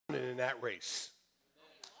in that race.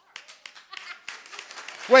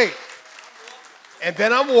 Wait. And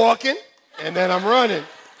then I'm walking, and then I'm running.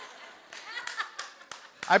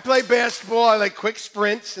 I play basketball. I like quick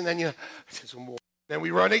sprints, and then, then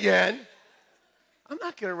we run again. I'm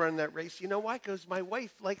not going to run that race. You know why? Because my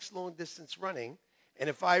wife likes long-distance running, and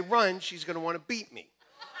if I run, she's going to want to beat me.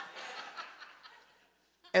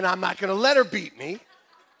 And I'm not going to let her beat me,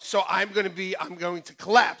 so I'm going to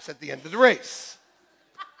collapse at the end of the race.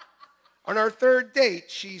 On our third date,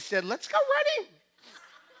 she said, let's go running.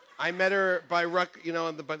 I met her by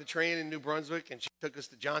the train in New Brunswick, and she took us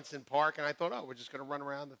to Johnson Park, and I thought, we're just going to run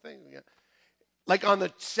around the thing. Yeah. Like on the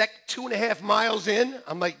 2.5 miles in,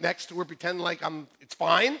 I'm like next to her, pretending like it's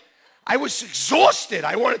fine. I was exhausted.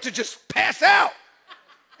 I wanted to just pass out.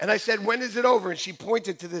 And I said, when is it over? And she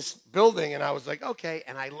pointed to this building, and I was like, okay.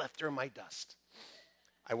 And I left her in my dust.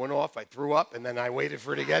 I went off, I threw up, and then I waited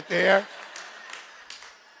for her to get there.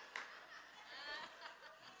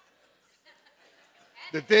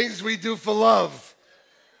 The things we do for love.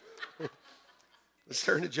 Let's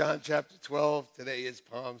turn to John chapter 12. Today is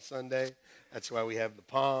Palm Sunday. That's why we have the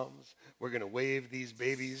palms. We're going to wave these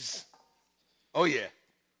babies. Oh, yeah.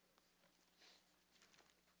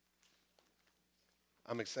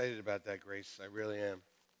 I'm excited about that, Grace. I really am.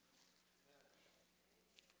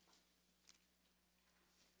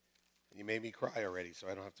 You made me cry already, so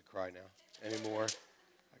I don't have to cry now anymore.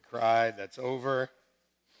 I cried. That's over.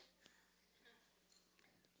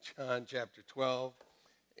 John chapter 12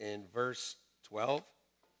 in verse 12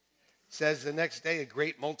 says, the next day a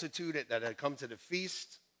great multitude that had come to the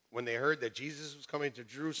feast, when they heard that Jesus was coming to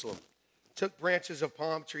Jerusalem, took branches of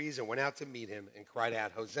palm trees and went out to meet him and cried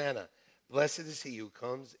out, Hosanna, blessed is he who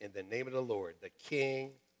comes in the name of the Lord, the King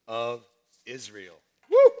of Israel.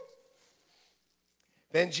 Woo!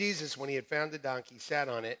 Then Jesus, when he had found the donkey, sat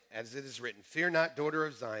on it, as it is written, fear not, daughter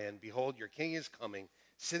of Zion, behold, your king is coming,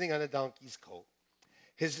 sitting on a donkey's colt.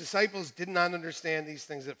 His disciples did not understand these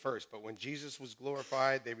things at first, but when Jesus was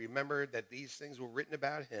glorified, they remembered that these things were written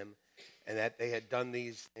about him and that they had done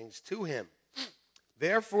these things to him.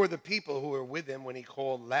 Therefore, the people who were with him when he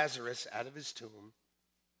called Lazarus out of his tomb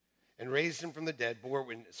and raised him from the dead bore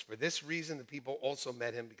witness. For this reason, the people also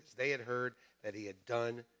met him, because they had heard that he had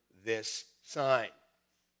done this sign.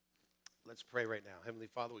 Let's pray right now. Heavenly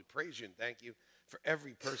Father, we praise you and thank you for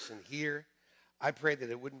every person here. I pray that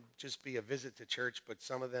it wouldn't just be a visit to church, but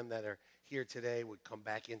some of them that are here today would come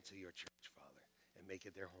back into your church, Father, and make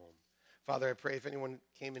it their home. Father, I pray if anyone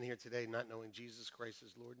came in here today not knowing Jesus Christ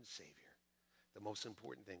as Lord and Savior, the most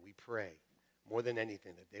important thing, we pray more than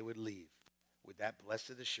anything that they would leave with that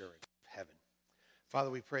blessed assurance of heaven. Father,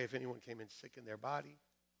 we pray if anyone came in sick in their body,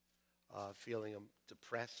 feeling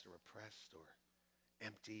depressed or oppressed or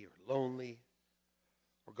empty or lonely,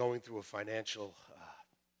 or going through a financial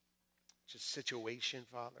situation,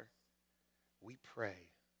 Father, we pray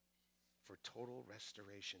for total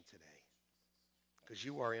restoration today, because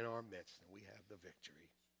you are in our midst and we have the victory.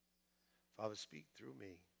 Father, speak through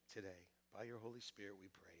me today. By your Holy Spirit, we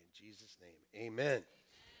pray in Jesus' name. Amen.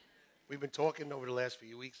 We've been talking over the last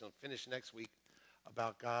few weeks, and I'll finish next week,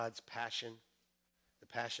 about God's passion, the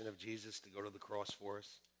passion of Jesus to go to the cross for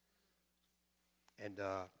us. And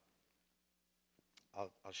I'll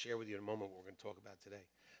share with you in a moment what we're going to talk about today.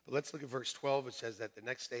 But let's look at verse 12. It says that the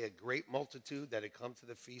next day a great multitude that had come to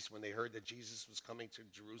the feast when they heard that Jesus was coming to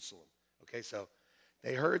Jerusalem. Okay, so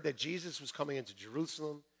they heard that Jesus was coming into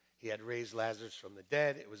Jerusalem. He had raised Lazarus from the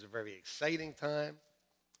dead. It was a very exciting time.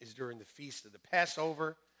 It's during the feast of the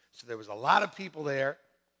Passover. So there was a lot of people there.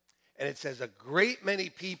 And it says a great many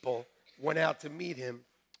people went out to meet him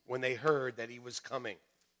when they heard that he was coming.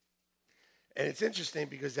 And it's interesting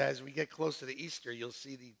because as we get close to the Easter, you'll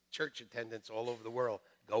see the church attendance all over the world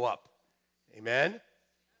go up. Amen?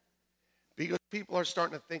 Because people are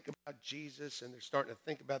starting to think about Jesus, and they're starting to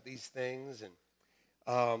think about these things. And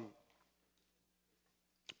are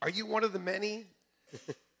you one of the many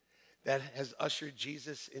that has ushered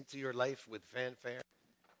Jesus into your life with fanfare,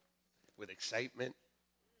 with excitement?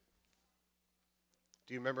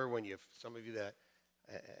 Do you remember when some of you that,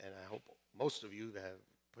 and I hope most of you that have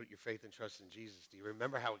put your faith and trust in Jesus, do you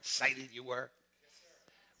remember how excited you were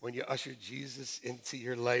when you ushered Jesus into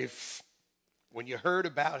your life, when you heard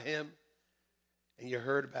about him and you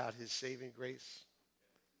heard about his saving grace?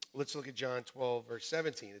 Let's look at John 12, verse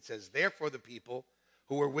 17. It says, therefore the people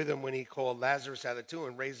who were with him when he called Lazarus out of the tomb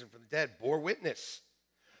and raised him from the dead bore witness.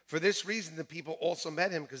 For this reason the people also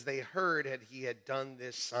met him, because they heard that he had done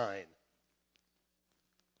this sign.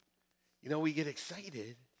 You know, we get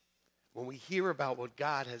excited when we hear about what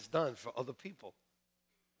God has done for other people.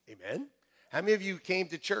 Amen? How many of you came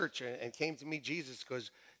to church and came to meet Jesus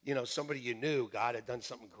because somebody you knew, God had done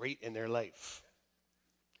something great in their life.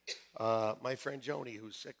 My friend Joni,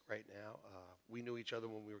 who's sick right now, we knew each other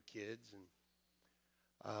when we were kids,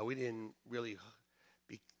 and we didn't really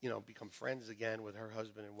become friends again with her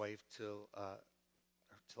husband and wife till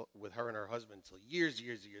with her and her husband till years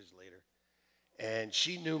later. And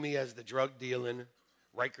she knew me as the drug dealing,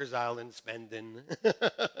 Rikers Island spending,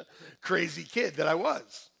 crazy kid that I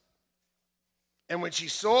was. And when she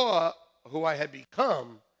saw who I had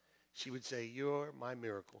become, she would say, "You're my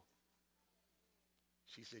miracle."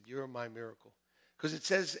 She said, "You're my miracle." Because it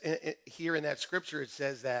says here in that scripture, it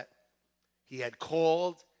says that he had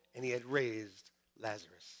called and he had raised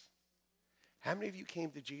Lazarus. How many of you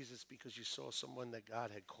came to Jesus because you saw someone that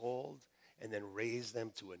God had called and then raised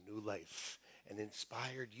them to a new life and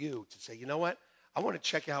inspired you to say, you know what? I want to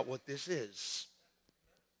check out what this is.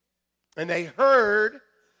 And they heard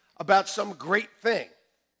about some great thing.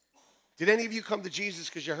 Did any of you come to Jesus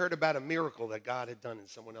because you heard about a miracle that God had done in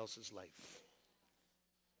someone else's life?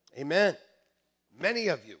 Amen. Many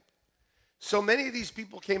of you. So many of these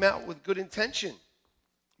people came out with good intention.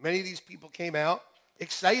 Many of these people came out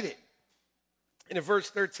excited. And in verse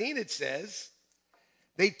 13 it says,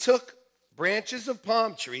 they took branches of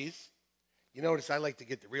palm trees. You notice I like to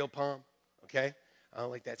get the real palm, okay? I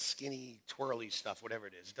don't like that skinny, twirly stuff, whatever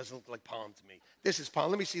it is. It doesn't look like palm to me. This is palm.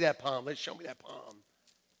 Let me see that palm. Let's show me that palm.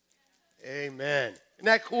 Amen. Isn't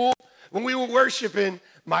that cool? When we were worshiping,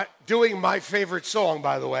 doing my favorite song,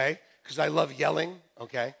 by the way, because I love yelling,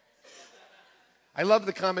 okay? I love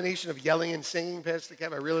the combination of yelling and singing, Pastor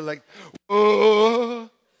Kev. I really like, oh.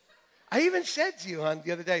 I even said to you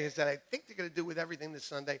the other day, I said, I think they're going to do with everything this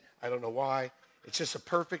Sunday. I don't know why. It's just a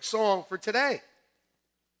perfect song for today.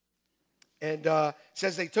 And it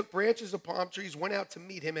says they took branches of palm trees, went out to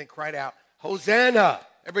meet him, and cried out, Hosanna.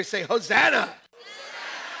 Everybody say, Hosanna. Hosanna.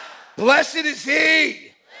 Blessed is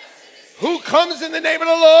he who comes in the name of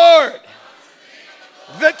the Lord,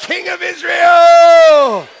 the King of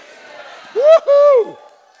Israel. Woohoo!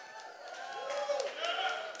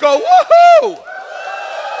 Go woohoo!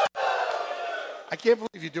 I can't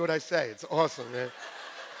believe you do what I say. It's awesome, man.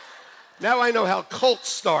 Now I know how cults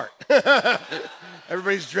start.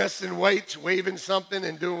 Everybody's dressed in white, waving something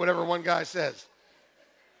and doing whatever one guy says.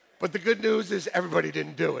 But the good news is everybody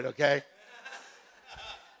didn't do it, okay?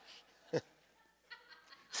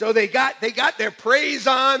 So they got their praise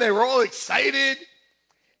on. They were all excited.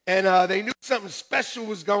 And they knew something special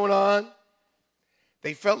was going on.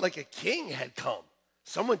 They felt like a king had come,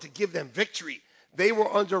 someone to give them victory. They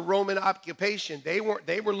were under Roman occupation. They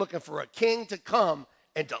were looking for a king to come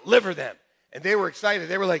and deliver them. And they were excited.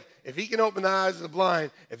 They were like, if he can open the eyes of the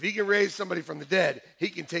blind, if he can raise somebody from the dead, he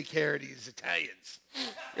can take care of these Italians.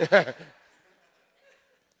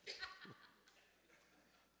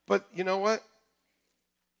 But you know what?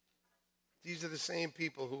 These are the same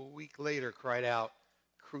people who a week later cried out,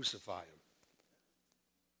 crucify him.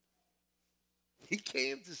 He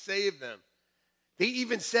came to save them. They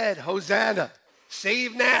even said, Hosanna,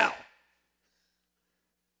 save now.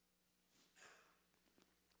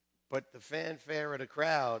 But the fanfare of the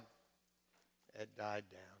crowd had died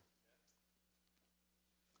down.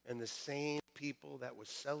 And the same people that were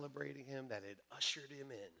celebrating him, that had ushered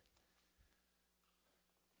him in,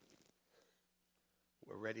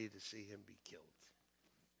 were ready to see him be killed.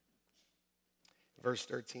 Verse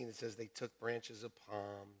 13, it says, they took branches of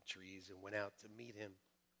palm trees and went out to meet him.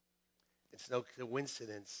 It's no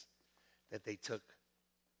coincidence that they took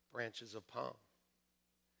branches of palm,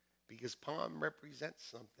 because palm represents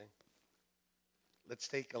something. Let's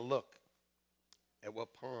take a look at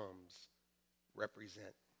what palms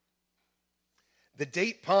represent. The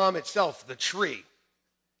date palm itself, the tree,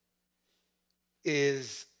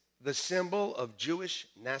 is the symbol of Jewish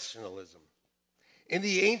nationalism. In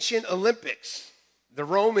the ancient Olympics, the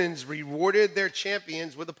Romans rewarded their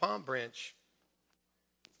champions with a palm branch.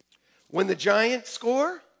 When the Giants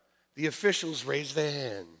score, the officials raise their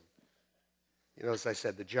hand. You notice I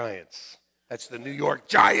said the Giants. That's the New York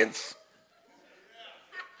Giants.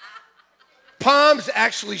 Palms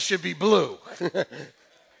actually should be blue.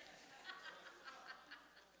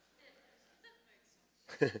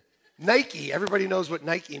 Nike, everybody knows what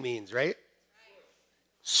Nike means, right?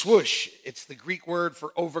 Swoosh, it's the Greek word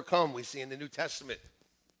for overcome we see in the New Testament.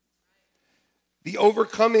 The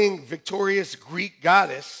overcoming, victorious Greek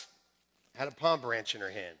goddess had a palm branch in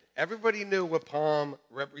her hand. Everybody knew what palm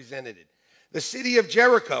represented. The city of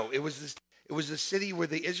Jericho, it was the city where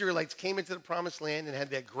the Israelites came into the promised land and had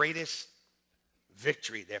their greatest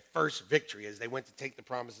victory, their first victory as they went to take the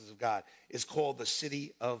promises of God, is called the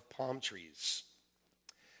city of palm trees.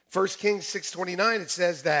 1 Kings 6:29, it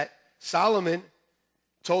says that Solomon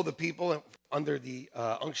told the people under the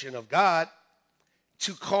unction of God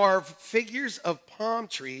to carve figures of palm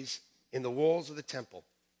trees in the walls of the temple.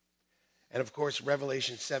 And of course,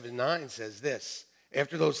 Revelation 7:9 says this: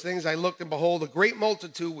 after those things I looked, and behold, a great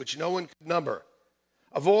multitude which no one could number,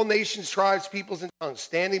 of all nations, tribes, peoples, and tongues,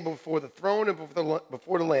 standing before the throne and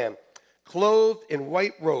before the Lamb, clothed in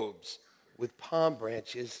white robes, with palm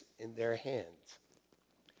branches in their hands.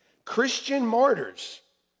 Christian martyrs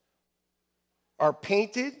are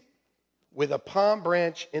painted with a palm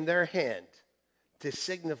branch in their hand to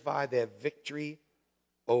signify their victory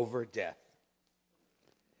over death.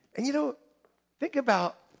 And think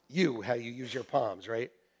about how you use your palms,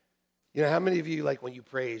 right? How many of you, like when you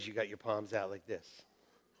praise, you got your palms out like this?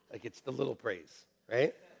 Like it's the little praise,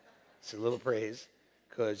 right? It's a little praise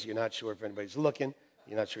because you're not sure if anybody's looking.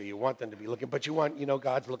 You're not sure you want them to be looking, but you want,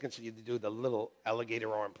 God's looking, so you do the little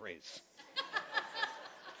alligator arm praise.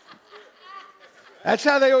 That's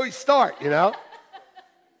how they always start,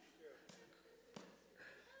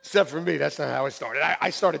 Except for me, that's not how I started. I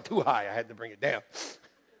started too high. I had to bring it down.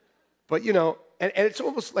 But, and it's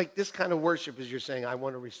almost like this kind of worship is you're saying, I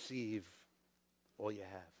want to receive all you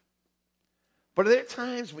have. But are there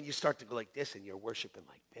times when you start to go like this and you're worshiping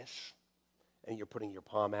like this and you're putting your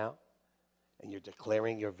palm out and you're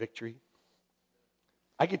declaring your victory?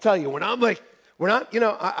 I can tell you,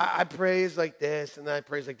 I praise like this and I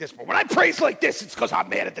praise like this. But when I praise like this, it's because I'm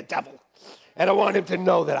mad at the devil. And I want him to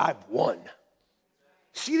know that I've won.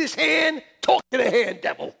 See this hand? Talk to the hand,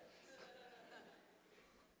 devil.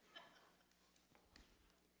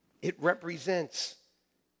 It represents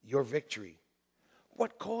your victory.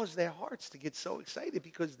 What caused their hearts to get so excited?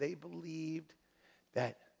 Because they believed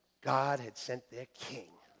that God had sent their king.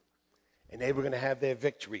 And they were going to have their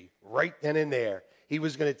victory right then and there. He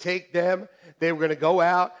was going to take them. They were going to go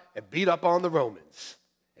out and beat up on the Romans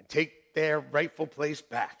and take their rightful place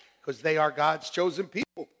back because they are God's chosen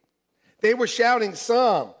people. They were shouting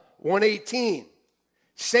Psalm 118.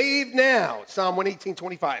 Save now. Psalm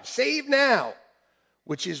 118:25. Save now,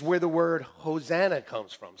 which is where the word Hosanna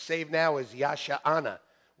comes from. Save now is Yasha'ana,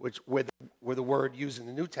 where the word used in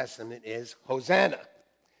the New Testament is Hosanna.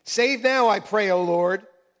 Save now, I pray, O Lord.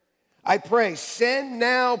 I pray, send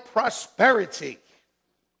now prosperity.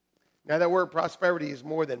 Now that word prosperity is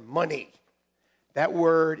more than money. That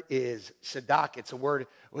word is sadak. It's a word.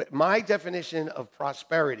 My definition of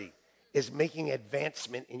prosperity is making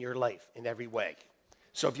advancement in your life in every way.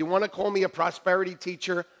 So if you want to call me a prosperity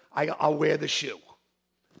teacher, I'll wear the shoe.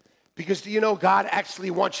 Because do you know God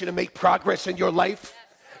actually wants you to make progress in your life?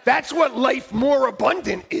 That's what life more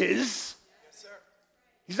abundant is. Yes, sir.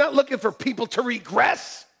 He's not looking for people to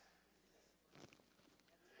regress.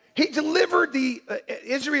 He delivered the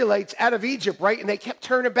Israelites out of Egypt, right? And they kept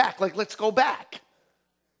turning back, like, let's go back.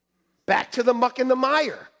 Back to the muck and the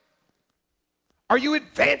mire. Are you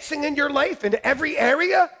advancing in your life in every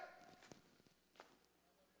area?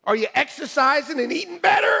 Are you exercising and eating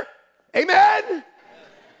better? Amen?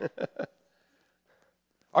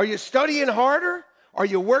 Are you studying harder? Are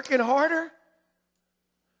you working harder?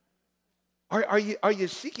 Are you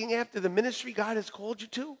seeking after the ministry God has called you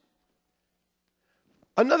to?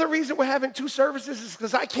 Another reason we're having 2 services is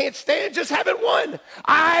because I can't stand just having one.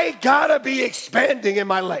 I gotta be expanding in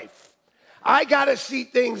my life. I gotta see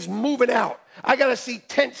things moving out. I gotta see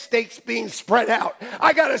tent stakes being spread out.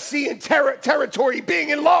 I gotta see territory being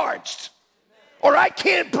enlarged. Or I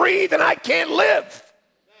can't breathe and I can't live.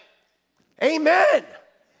 Amen.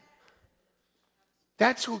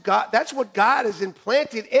 That's what God has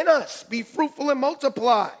implanted in us. Be fruitful and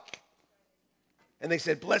multiply. And they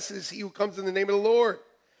said, blessed is he who comes in the name of the Lord.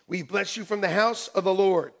 We bless you from the house of the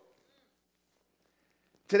Lord.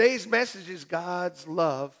 Today's message is God's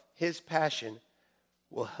love, his passion,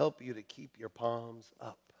 will help you to keep your palms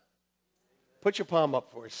up. Put your palm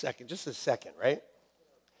up for a second, just a second, right?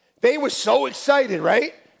 They were so excited,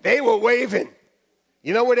 right? They were waving.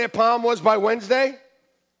 You know where their palm was by Wednesday?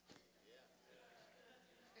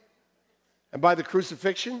 And by the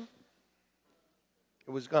crucifixion,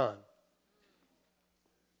 it was gone.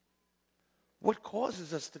 What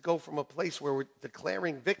causes us to go from a place where we're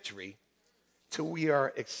declaring victory to we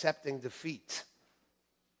are accepting defeat?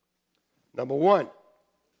 Number 1,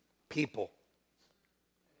 people.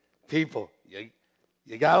 People.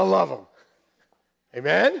 You got to love them.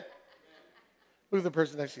 Amen? Look at the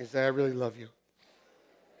person next to you and say, I really love you.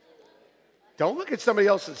 Don't look at somebody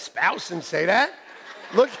else's spouse and say that.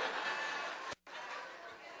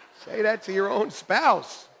 Say that to your own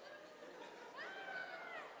spouse.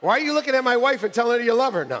 Why are you looking at my wife and telling her you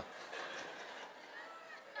love her? No.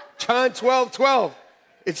 John 12:12.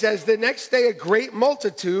 It says, the next day a great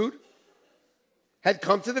multitude had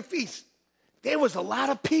come to the feast. There was a lot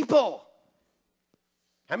of people.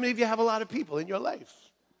 How many of you have a lot of people in your life?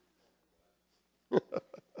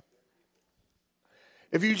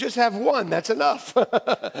 If you just have one, that's enough.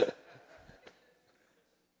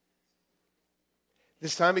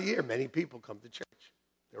 This time of year, many people come to church.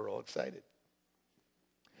 They're all excited.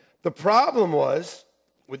 The problem was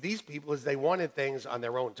with these people is they wanted things on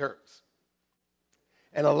their own terms.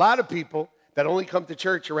 And a lot of people that only come to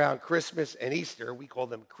church around Christmas and Easter, we call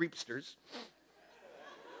them creepsters.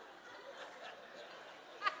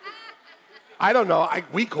 I don't know.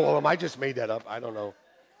 We call them. I just made that up. I don't know.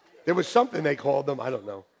 There was something they called them. I don't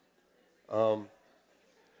know.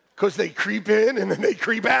 Because they creep in and then they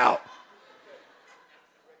creep out.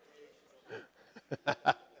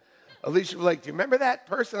 Alicia was like, do you remember that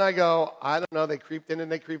person? I go, I don't know. They creeped in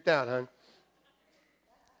and they creeped out, hon.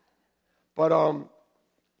 But,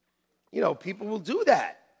 people will do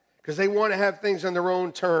that because they want to have things on their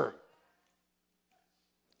own term.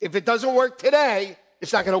 If it doesn't work today,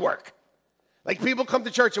 it's not going to work. Like people come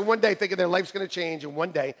to church and one day thinking their life's going to change in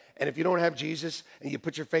one day, and if you don't have Jesus and you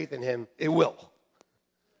put your faith in him, it will.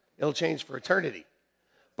 It'll change for eternity.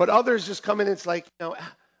 But others just come in and it's like,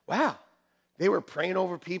 wow, they were praying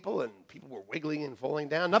over people and people were wiggling and falling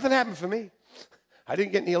down. Nothing happened for me. I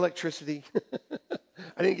didn't get any electricity.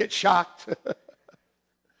 I didn't get shocked.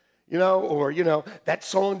 That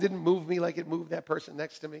song didn't move me like it moved that person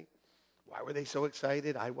next to me. Why were they so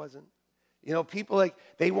excited? I wasn't. People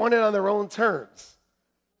they want it on their own terms.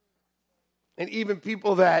 And even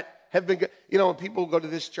people that have been, when people go to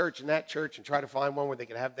this church and that church and try to find one where they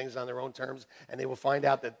can have things on their own terms, and they will find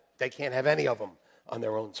out that they can't have any of them on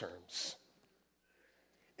their own terms.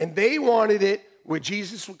 And they wanted it where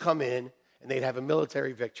Jesus would come in and they'd have a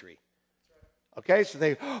military victory. Okay,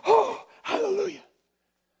 so hallelujah.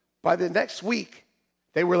 By the next week,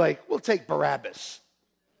 they were like, we'll take Barabbas.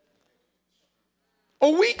 A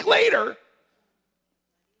week later,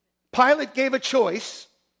 Pilate gave a choice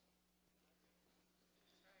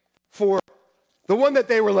for the one that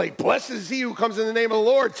they were like, blessed is he who comes in the name of the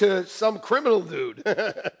Lord, to some criminal dude.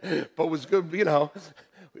 But was good,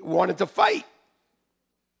 wanted to fight.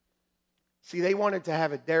 See, they wanted to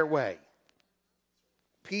have it their way.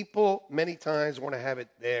 People many times want to have it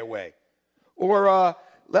their way. Or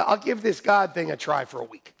I'll give this God thing a try for a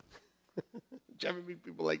week. Did you ever meet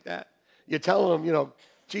people like that? You tell them,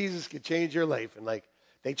 Jesus could change your life. And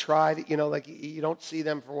they tried it, you don't see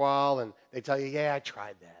them for a while. And they tell you, yeah, I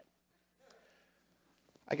tried that.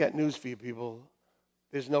 I got news for you people.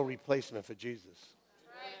 There's no replacement for Jesus. That's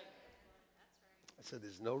right. I said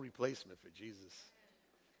there's no replacement for Jesus.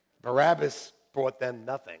 Barabbas brought them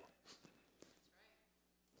nothing.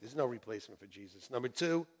 There's no replacement for Jesus. Number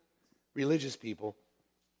two, religious people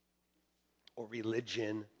or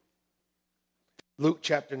religion. Luke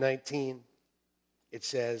chapter 19, it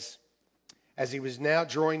says, as he was now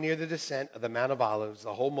drawing near the descent of the Mount of Olives,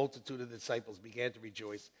 the whole multitude of the disciples began to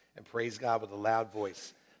rejoice and praise God with a loud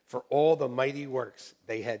voice for all the mighty works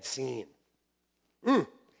they had seen,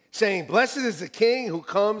 saying, blessed is the King who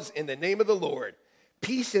comes in the name of the Lord,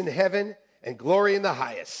 peace in heaven and glory in the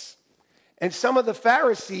highest. And some of the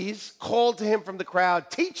Pharisees called to him from the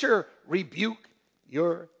crowd, teacher, rebuke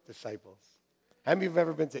your disciples. How many of you have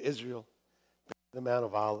ever been to Israel? The Mount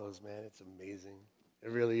of Olives, man, it's amazing.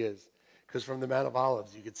 It really is. Because from the Mount of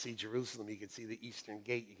Olives, you could see Jerusalem, you could see the Eastern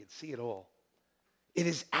Gate, you could see it all. It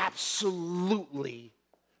is absolutely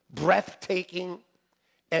breathtaking,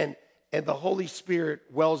 and the Holy Spirit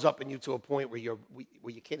wells up in you to a point where you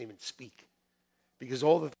can't even speak. Because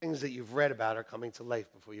all the things that you've read about are coming to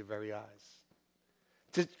life before your very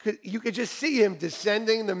eyes. You could just see him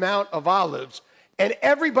descending the Mount of Olives, and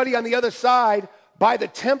everybody on the other side by the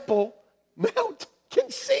Temple Mount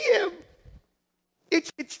can see him.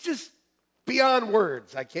 It's just beyond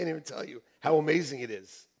words. I can't even tell you how amazing it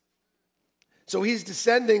is. So he's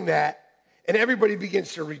descending that, and everybody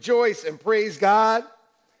begins to rejoice and praise God.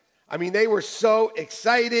 I mean, they were so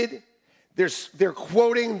excited. They're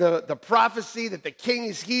quoting the prophecy that the king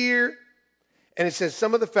is here. And it says,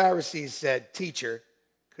 some of the Pharisees said, teacher,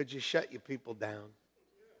 could you shut your people down?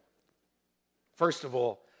 First of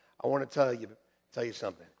all, I want to tell you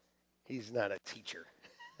something. He's not a teacher.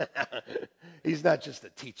 He's not just a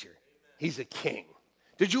teacher. He's a king.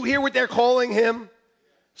 Did you hear what they're calling him?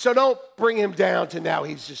 So don't bring him down to now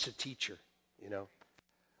he's just a teacher,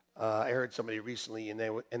 I heard somebody recently, and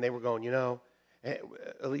they were going,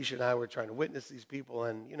 Alicia and I were trying to witness these people,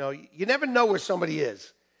 and, you never know where somebody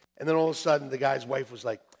is. And then all of a sudden, the guy's wife was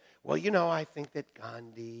like, well, I think that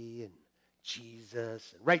Gandhi and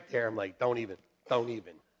Jesus, and right there, I'm like, don't even.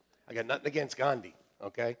 I got nothing against Gandhi,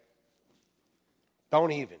 okay?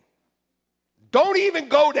 Don't even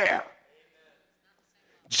go there.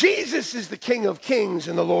 Jesus is the King of Kings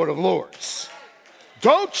and the Lord of Lords.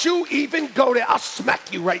 Don't you even go there. I'll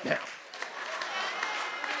smack you right now.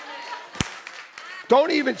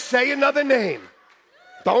 Don't even say another name.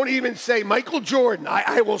 Don't even say Michael Jordan.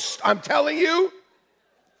 I'm telling you.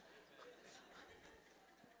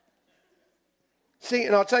 See,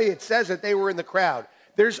 and I'll tell you, it says that they were in the crowd.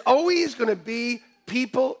 There's always going to be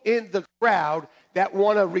people in the crowd that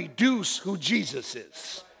want to reduce who Jesus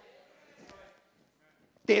is.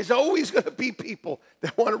 There's always going to be people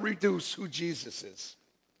that want to reduce who Jesus is.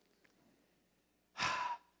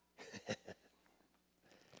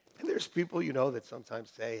 And there's people, that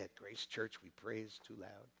sometimes say at Grace Church we praise too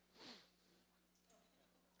loud.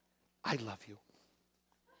 I love you.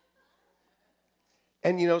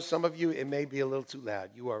 And some of you, it may be a little too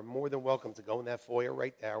loud. You are more than welcome to go in that foyer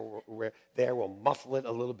right there. We'll muffle it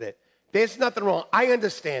a little bit. There's nothing wrong. I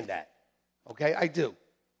understand that. Okay, I do.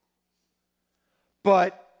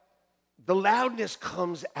 But the loudness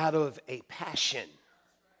comes out of a passion.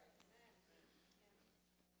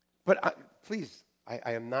 But please,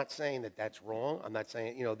 I am not saying that that's wrong. I'm not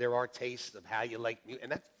saying, there are tastes of how you like music,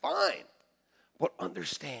 and that's fine. But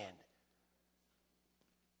understand,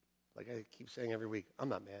 like I keep saying every week, I'm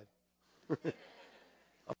not mad.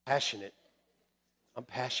 I'm passionate.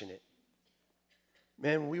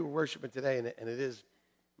 Man, we were worshiping today, and it is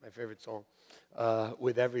my favorite song,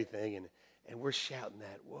 With Everything, and we're shouting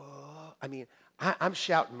that, whoa. I mean, I'm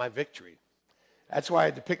shouting my victory. That's why I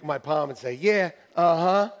had to pick my palm and say, yeah,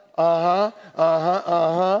 yeah.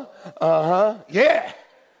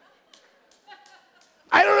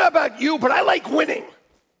 I don't know about you, but I like winning.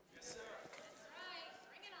 Yes, sir.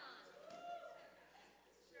 Bring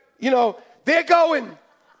it on.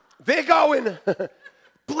 They're going,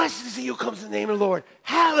 blessed is he who comes in the name of the Lord.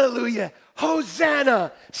 Hallelujah.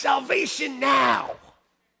 Hosanna. Salvation now.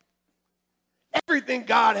 Everything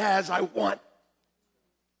God has, I want.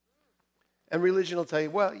 And religion will tell you,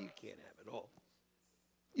 well, you can't have it all.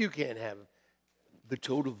 You can't have the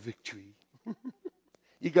total victory.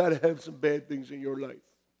 You got to have some bad things in your life.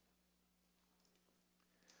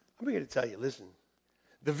 I'm here to tell you, listen,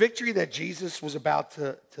 the victory that Jesus was about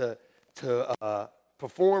to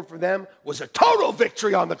perform for them was a total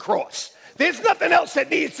victory on the cross. There's nothing else that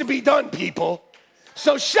needs to be done, people.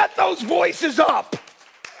 So shut those voices up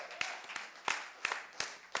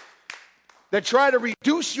that try to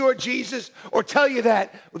reduce your Jesus or tell you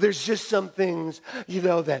that there's just some things,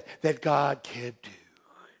 that God can't do.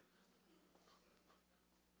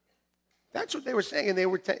 That's what they were saying, and they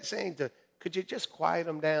were saying could you just quiet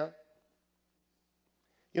them down?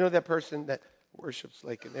 That person that worships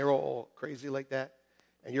and they're all crazy like that,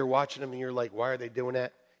 and you're watching them and you're like, why are they doing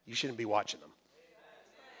that? You shouldn't be watching them.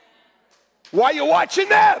 Why are you watching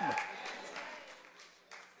them?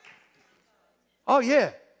 Oh, yeah.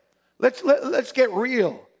 Let's get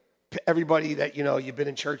real. Everybody that, you've been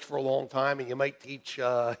in church for a long time and you might teach,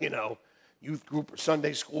 youth group or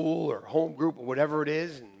Sunday school or home group or whatever it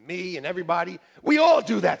is, and me and everybody. We all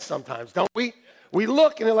do that sometimes, don't we? We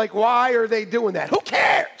look and they're like, why are they doing that? Who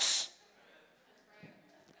cares?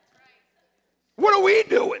 What are we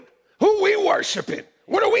doing? Who are we worshiping?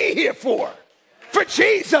 What are we here for? For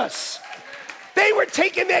Jesus. They were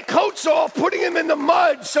taking their coats off, putting them in the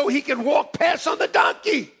mud so he could walk past on the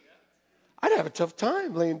donkey. I'd have a tough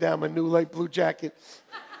time laying down my new light blue jacket.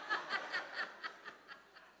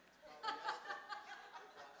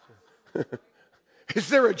 Is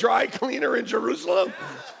there a dry cleaner in Jerusalem?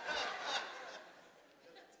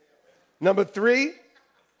 Number 3,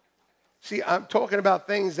 see, I'm talking about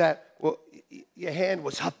things that, your hand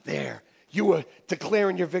was up there. You were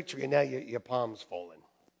declaring your victory, and now your palm's falling.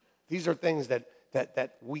 These are things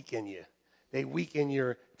that weaken you. They weaken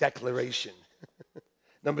your declaration.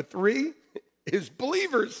 Number 3 is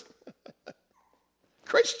believers.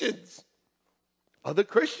 Christians. Other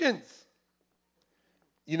Christians.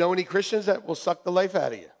 You know any Christians that will suck the life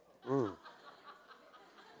out of you?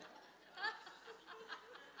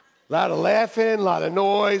 A lot of laughing, a lot of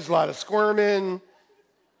noise, a lot of squirming.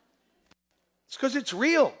 It's because it's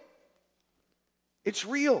real. It's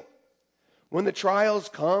real. When the trials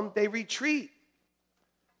come, they retreat.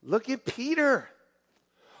 Look at Peter.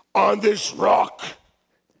 On this rock.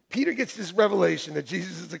 Peter gets this revelation that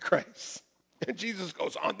Jesus is the Christ. And Jesus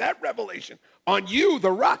goes, on that revelation, on you,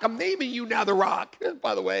 the rock, I'm naming you now the rock,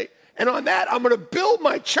 by the way. And on that, I'm going to build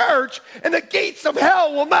my church, and the gates of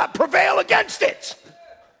hell will not prevail against it.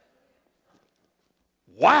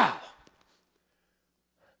 Wow.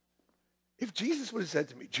 If Jesus would have said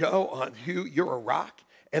to me, Joe, on you, you're a rock,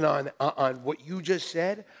 and on what you just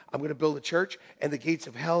said, I'm going to build a church, and the gates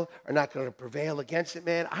of hell are not going to prevail against it,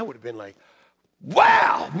 man, I would have been like,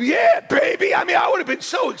 wow, yeah, baby. I mean, I would have been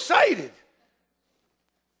so excited.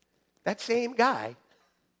 That same guy,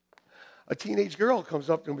 a teenage girl comes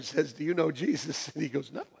up to him and says, do you know Jesus? And he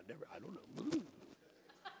goes, no, I don't know.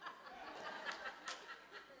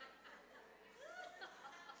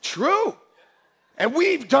 True. And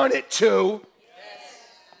we've done it too.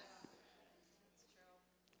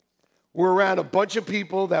 We're around a bunch of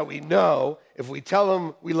people that we know, if we tell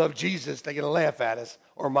them we love Jesus, they're going to laugh at us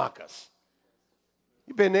or mock us.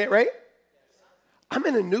 You've been there, right? I'm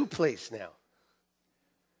in a new place now.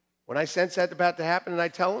 When I sense that's about to happen and I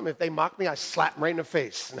tell them, if they mock me, I slap them right in the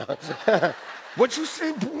face. What you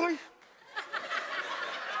say, boy?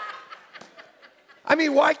 I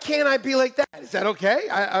mean, why can't I be like that? Is that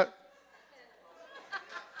okay?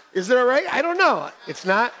 Is it all right? I don't know. It's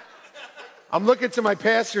not. I'm looking to my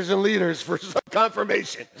pastors and leaders for some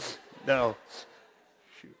confirmation. No.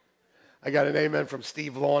 Shoot. I got an amen from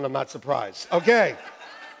Steve Lawn. I'm not surprised. Okay.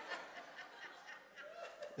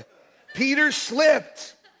 Peter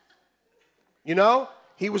slipped. You know,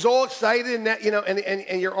 he was all excited and that, you know,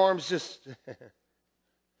 and your arms just.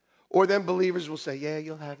 Or then believers will say, yeah,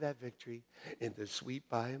 you'll have that victory in the sweet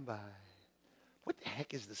by and by. What the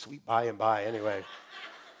heck is the sweet by and by anyway?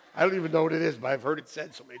 I don't even know what it is, but I've heard it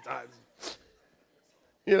said so many times.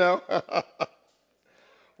 You know?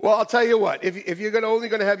 Well, I'll tell you what. If you're only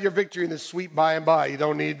going to have your victory in the sweet by and by, you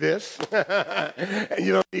don't need this. And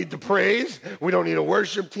you don't need the praise. We don't need a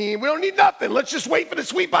worship team. We don't need nothing. Let's just wait for the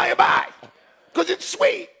sweet by and by. Because it's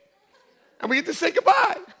sweet. And we get to say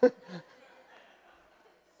goodbye.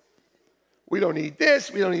 We don't need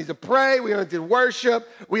this. We don't need to pray. We don't need to worship.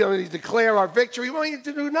 We don't need to declare our victory. We don't need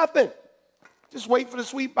to do nothing. Just wait for the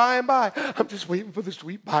sweet by and by. I'm just waiting for the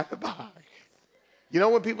sweet by and by. You know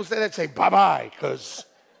when people say that, say bye-bye, because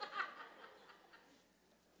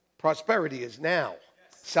prosperity is now.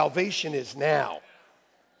 Salvation is now.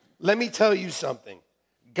 Let me tell you something.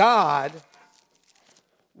 God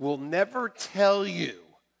will never tell you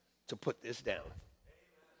to put this down.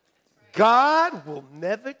 God will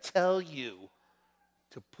never tell you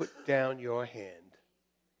to put down your hand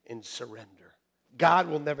in surrender. God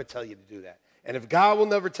will never tell you to do that. And if God will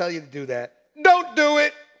never tell you to do that, don't do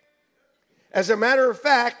it. As a matter of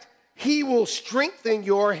fact, he will strengthen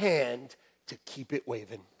your hand to keep it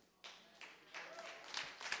waving.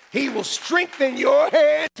 He will strengthen your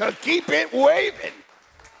hand to keep it waving.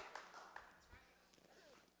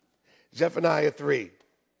 Zephaniah 3,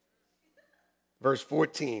 verse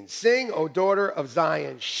 14. Sing, O daughter of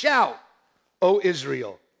Zion. Shout, O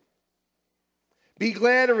Israel. Be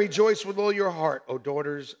glad and rejoice with all your heart, O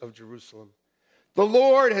daughters of Jerusalem. The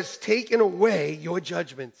Lord has taken away your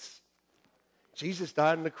judgments. Jesus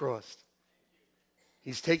died on the cross.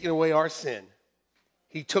 He's taken away our sin.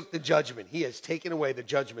 He took the judgment. He has taken away the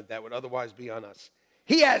judgment that would otherwise be on us.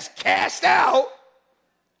 He has cast out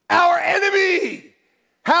our enemy.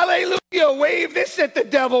 Hallelujah. Wave this at the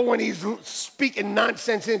devil when he's speaking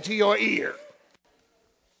nonsense into your ear.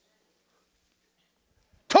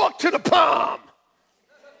 Talk to the palm.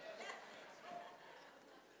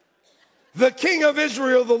 The King of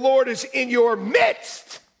Israel, the Lord, is in your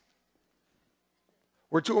midst.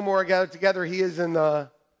 Where two or more are gathered together, he is in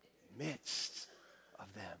the midst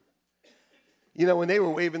of them. You know, when they were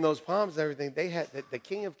waving those palms and everything, they had the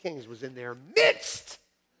King of Kings was in their midst.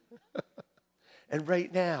 And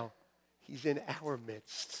right now, he's in our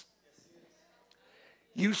midst.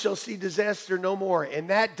 You shall see disaster no more. In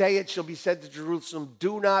that day it shall be said to Jerusalem,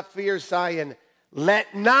 do not fear, Zion.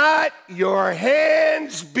 Let not your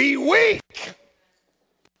hands be weak.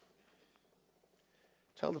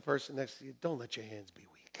 Tell the person next to you, don't let your hands be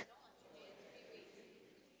weak.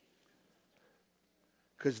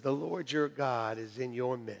 Because the Lord your God is in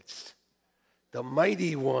your midst. The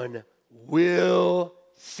mighty one will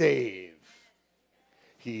save.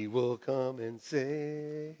 He will come and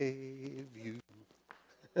save you.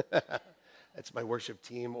 That's my worship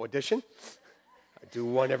team audition. I do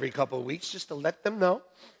one every couple of weeks just to let them know.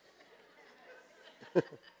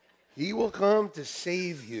 He will come to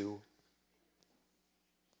save you.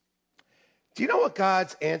 Do you know what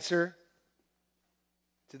God's answer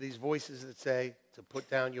to these voices that say to put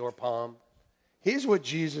down your palm? Here's what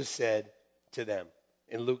Jesus said to them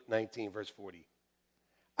in Luke 19, verse 40.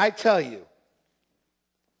 I tell you,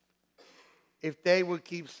 if they would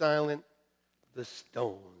keep silent, the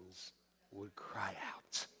stones would cry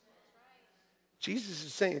out. Jesus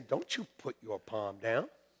is saying, don't you put your palm down.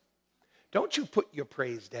 Don't you put your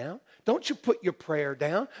praise down. Don't you put your prayer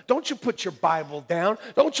down. Don't you put your Bible down.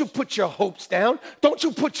 Don't you put your hopes down. Don't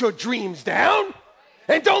you put your dreams down.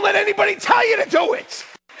 And don't let anybody tell you to do it.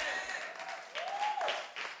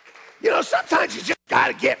 You know, sometimes you just got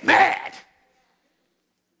to get mad.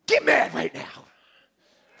 Get mad right now.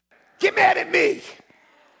 Get mad at me.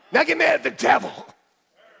 Now get mad at the devil.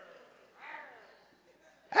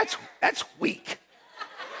 That's weak.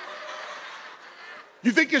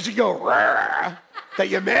 You think you should go, "Rah," that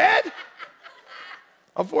you're mad?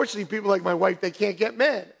 Unfortunately, people like my wife, they can't get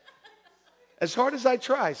mad. As hard as I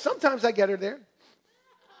try, sometimes I get her there.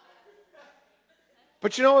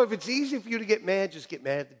 But you know, if it's easy for you to get mad, just get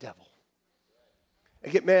mad at the devil.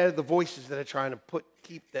 And get mad at the voices that are trying to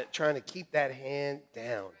keep that hand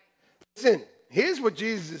down. Listen, here's what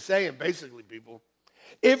Jesus is saying, basically, people.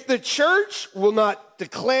 If the church will not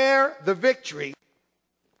declare the victory,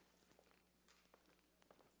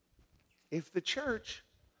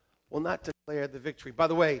 by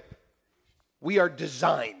the way, we are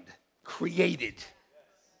designed, created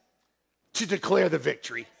to declare the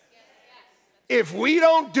victory. If we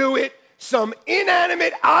don't do it, some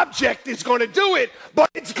inanimate object is going to do it, but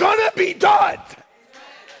it's going to be done.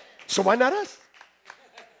 So why not us?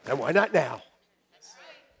 And why not now?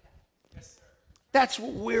 That's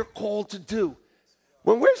what we're called to do.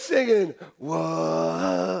 When we're singing,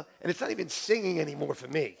 whoa, and it's not even singing anymore for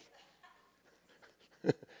me.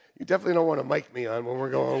 You definitely don't want to mic me on when we're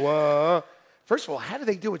going, whoa. First of all, how do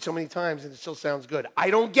they do it so many times and it still sounds good? I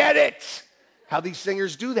don't get it, how these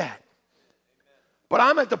singers do that. But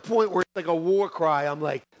I'm at the point where it's like a war cry. I'm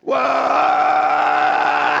like, whoa!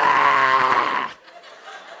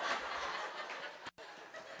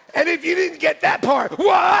 And if you didn't get that part,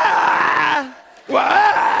 whoa!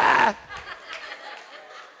 Whoa!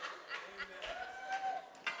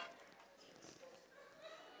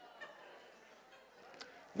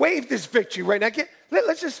 Wave this victory right now.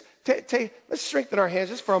 Let's just let's strengthen our hands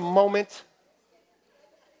just for a moment.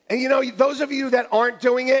 And you know, those of you that aren't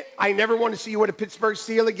doing it, I never want to see you at a Pittsburgh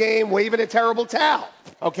Steelers game waving a terrible towel,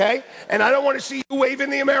 okay? And I don't want to see you waving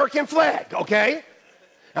the American flag, okay?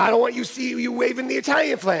 I don't want you to see you waving the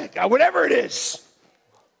Italian flag, whatever it is.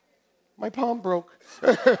 My palm broke.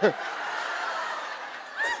 Pastor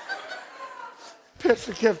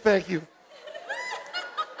Kev, thank you.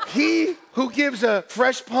 He who gives a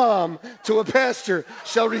fresh palm to a pastor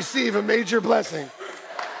shall receive a major blessing.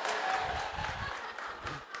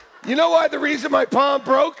 You know why the reason my palm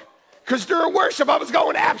broke? Because during worship, I was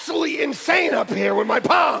going absolutely insane up here with my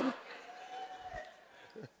palm.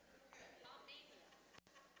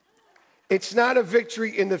 It's not a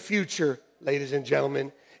victory in the future, ladies and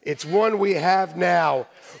gentlemen. It's one we have now.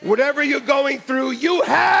 Whatever you're going through, you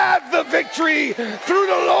have the victory through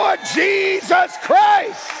the Lord Jesus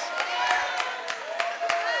Christ.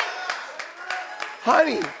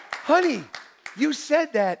 Honey, you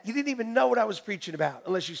said that. You didn't even know what I was preaching about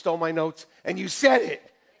unless you stole my notes and you said it.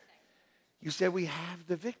 You said we have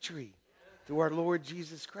the victory through our Lord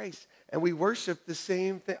Jesus Christ. And we worship the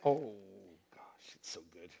same thing. Oh, gosh, it's so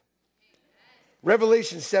good.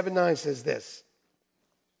 Revelation 7:9 says this.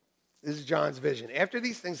 This is John's vision. After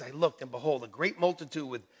these things I looked, and behold, a great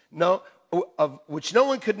multitude of which no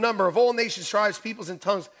one could number, of all nations, tribes, peoples, and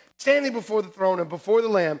tongues, standing before the throne and before the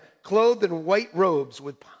Lamb, clothed in white robes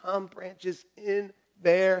with palm branches in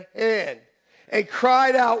their hand, and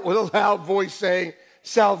cried out with a loud voice, saying,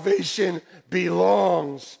 salvation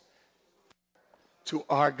belongs to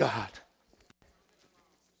our God. Amen.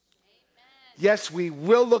 Yes, we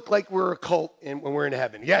will look like we're a cult when we're in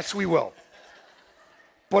heaven. Yes, we will.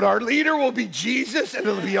 But our leader will be Jesus, and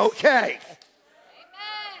it'll be okay. Amen.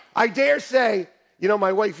 I dare say, you know,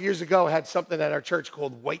 my wife years ago had something at our church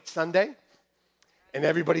called White Sunday, and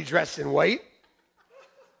everybody dressed in white.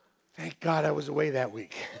 Thank God I was away that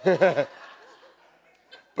week. But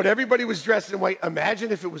everybody was dressed in white.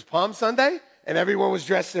 Imagine if it was Palm Sunday, and everyone was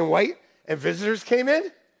dressed in white, and visitors came in.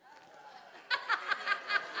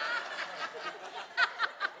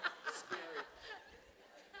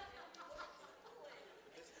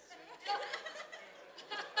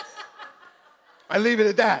 I leave it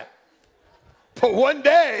at that. But one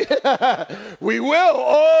day, we will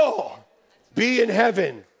all be in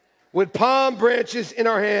heaven with palm branches in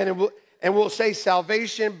our hand, and we'll say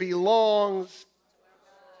salvation belongs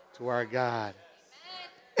to our God.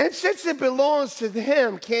 And since it belongs to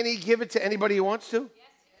him, can't he give it to anybody he wants to?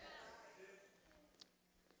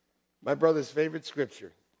 My brother's favorite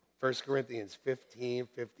scripture, 1 Corinthians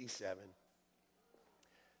 15:57.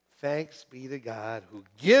 Thanks be to God who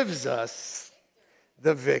gives us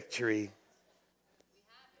the victory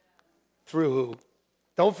through who?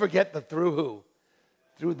 Don't forget the through who?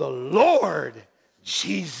 Through the Lord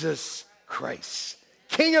Jesus Christ.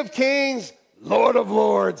 King of kings, Lord of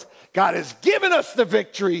lords. God has given us the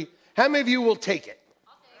victory. How many of you will take it?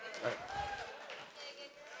 I'll take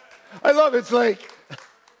it. I love it. It's like,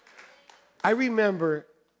 I remember,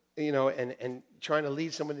 and trying to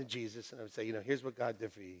lead someone to Jesus, and I would say, here's what God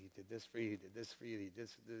did for you. He did this for you, he did this for you, he did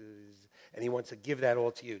this, and he wants to give that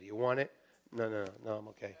all to you. Do you want it? No, I'm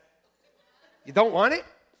okay. You don't want it?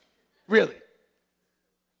 Really?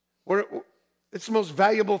 It's the most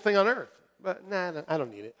valuable thing on earth. But I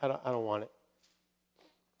don't need it. I don't want it.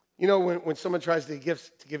 When someone tries to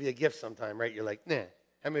give you a gift sometime, right? You're like, nah.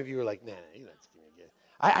 How many of you are like, nah, you don't have to give me a gift?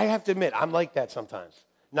 I have to admit, I'm like that sometimes.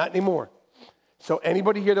 Not anymore. So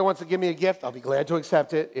anybody here that wants to give me a gift, I'll be glad to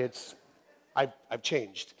accept it. I've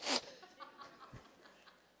changed.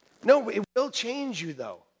 No, it will change you,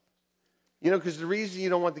 though. Because the reason you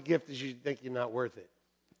don't want the gift is you think you're not worth it.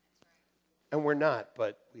 And we're not,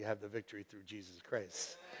 but we have the victory through Jesus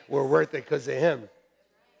Christ. We're worth it because of him.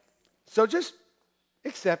 So just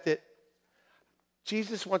accept it.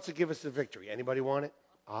 Jesus wants to give us the victory. Anybody want it?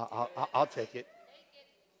 I'll take it.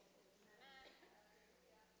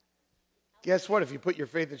 Guess what? If you put your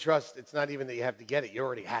faith and trust, it's not even that you have to get it. You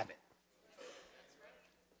already have it.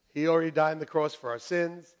 He already died on the cross for our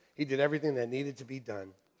sins. He did everything that needed to be done.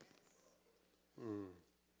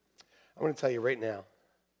 I want to tell you right now,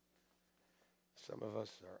 some of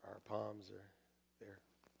us, our palms are there.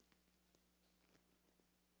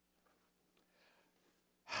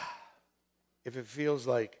 If it feels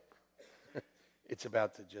like it's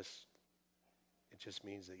about to it just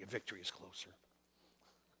means that your victory is closer.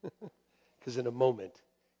 Because in a moment,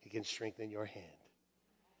 he can strengthen your hand.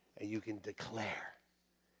 And you can declare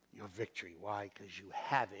your victory. Why? Because you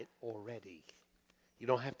have it already. You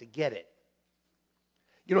don't have to get it.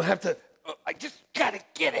 You don't have to, I just got to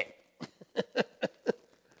get it.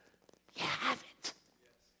 You have it.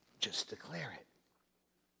 Just declare it.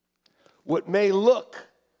 What may look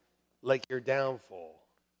like your downfall,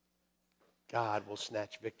 God will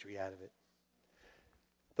snatch victory out of it.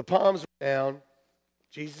 The palms are down.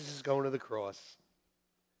 Jesus is going to the cross.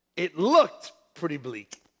 It looked pretty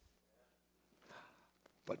bleak.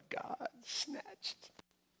 But God snatched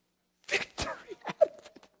victory out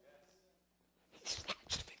of it. He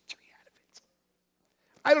snatched victory out of it.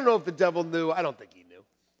 I don't know if the devil knew. I don't think he knew.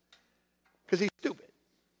 Because he's stupid.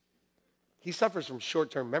 He suffers from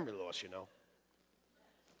short-term memory loss,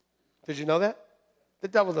 Did you know that? The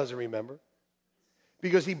devil doesn't remember.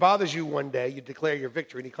 Because he bothers you one day, you declare your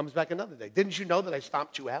victory, and he comes back another day. Didn't you know that I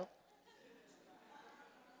stomped you out?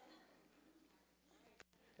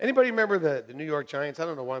 Anybody remember the New York Giants? I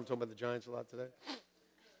don't know why I'm talking about the Giants a lot today.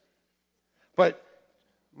 But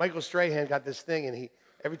Michael Strahan got this thing, and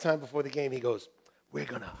every time before the game, he goes, we're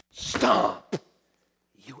going to stomp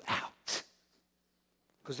you out.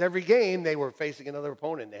 Because every game, they were facing another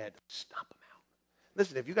opponent, and they had to stomp them out.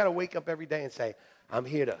 Listen, if you got to wake up every day and say, I'm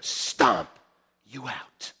here to stomp you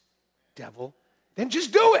out, devil, then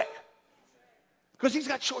just do it. Because he's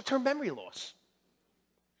got short-term memory loss.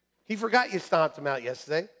 He forgot you stomped him out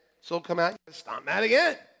yesterday. So he'll come out and stomp him out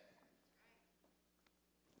again.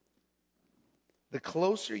 The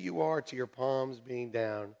closer you are to your palms being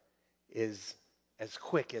down is as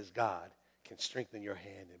quick as God can strengthen your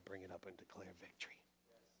hand and bring it up and declare victory.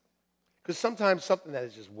 Because sometimes something that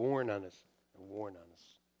is just worn on us and worn on us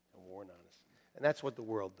and worn on us. And that's what the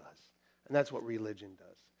world does. And that's what religion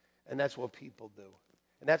does. And that's what people do.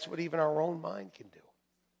 And that's what even our own mind can do.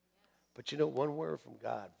 But one word from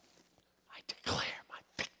God, I declare my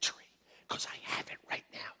victory because I have it right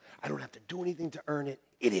now. I don't have to do anything to earn it.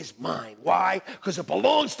 It is mine. Why? Because it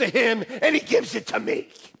belongs to him and he gives it to me.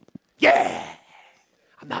 Yeah.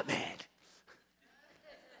 I'm not mad.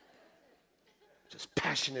 Just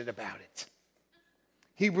passionate about it.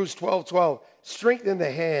 Hebrews 12:12, strengthen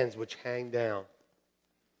the hands which hang down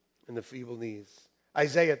and the feeble knees.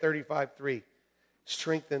 Isaiah 35:3,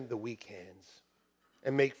 strengthen the weak hands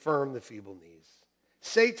and make firm the feeble knees.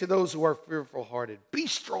 Say to those who are fearful-hearted, be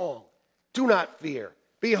strong, do not fear.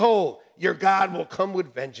 Behold, your God will come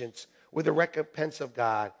with vengeance, with the recompense of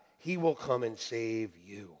God. He will come and save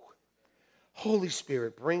you. Holy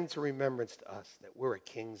Spirit, bring to remembrance to us that we're a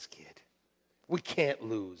king's kid. We can't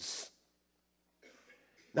lose.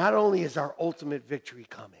 Not only is our ultimate victory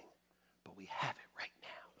coming, but we have it right now.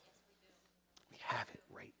 We have it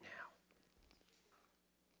right now.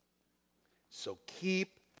 So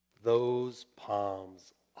keep those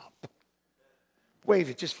palms up. Wave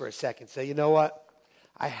it just for a second. Say, you know what?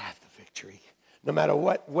 I have the victory. No matter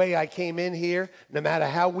what way I came in here, no matter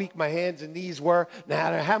how weak my hands and knees were, no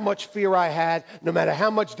matter how much fear I had, no matter how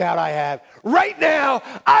much doubt I have, right now,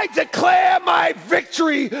 I declare my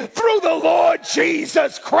victory through the Lord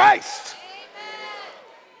Jesus Christ.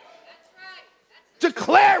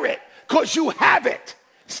 Declare it, because you have it.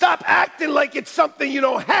 Stop acting like it's something you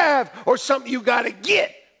don't have or something you got to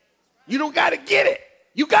get. You don't got to get it.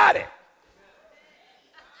 You got it.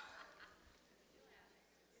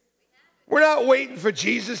 We're not waiting for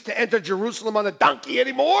Jesus to enter Jerusalem on a donkey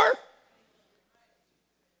anymore.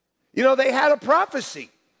 You know, they had a prophecy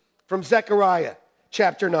from Zechariah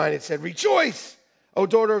chapter 9. It said, "Rejoice, O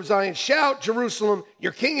daughter of Zion. Shout, Jerusalem,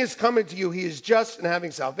 your king is coming to you. He is just and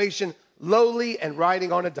having salvation, lowly and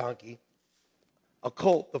riding on a donkey, a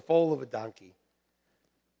colt, the foal of a donkey."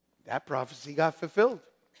 That prophecy got fulfilled.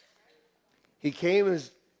 He came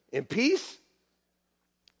as in peace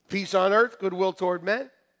on earth, goodwill toward men.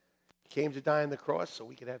 He came to die on the cross so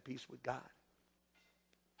we could have peace with God.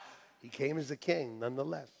 He came as a king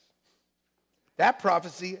nonetheless. That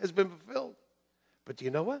prophecy has been fulfilled. But do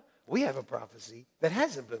you know what? We have a prophecy that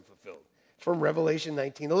hasn't been fulfilled. It's from Revelation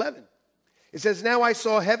 19:11. It says, "Now I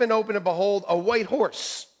saw heaven open, and behold, a white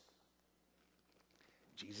horse."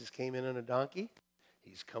 Jesus came in on a donkey.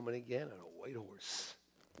 He's coming again on a white horse.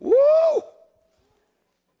 Woo!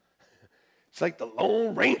 It's like the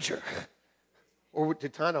Lone Ranger. Or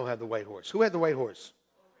did Tano have the white horse? Who had the white horse?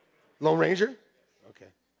 Lone Ranger?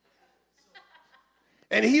 Okay.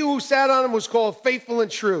 "And he who sat on him was called Faithful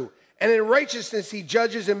and True. And in righteousness he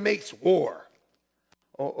judges and makes war."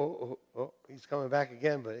 Oh, he's coming back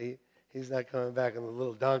again, but he's not coming back on the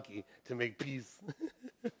little donkey to make peace.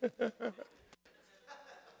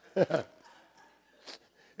 If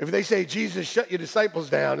they say, "Jesus, shut your disciples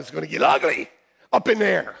down," it's going to get ugly up in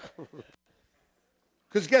there.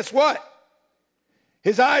 Because guess what?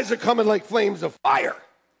 His eyes are coming like flames of fire.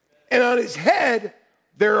 And on his head,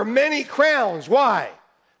 there are many crowns. Why?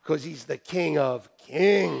 Because he's the King of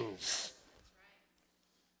Kings.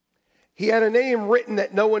 He had a name written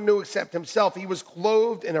that no one knew except himself. He was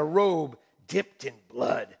clothed in a robe dipped in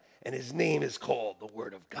blood, and his name is called the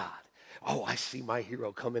Word of God. Oh, I see my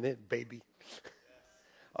hero coming in, baby,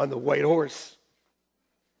 on the white horse.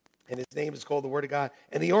 And his name is called the Word of God.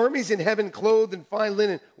 And the armies in heaven, clothed in fine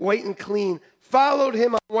linen, white and clean, followed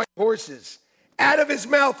him on white horses. Out of his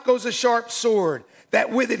mouth goes a sharp sword,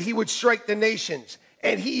 that with it he would strike the nations.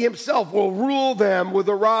 And he himself will rule them with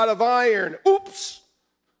a rod of iron. Oops!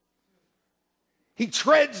 He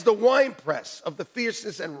treads the winepress of the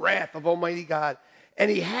fierceness and wrath of Almighty God. And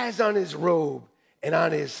he has on his robe and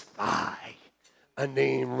on his thigh a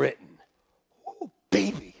name written. Oh,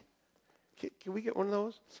 baby. Can we get one of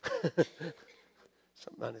those?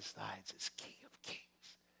 Something on his thigh. It says King of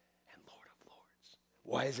Kings and Lord of Lords.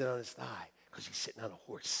 Why is it on his thigh? Because he's sitting on a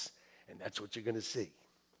horse. And that's what you're going to see.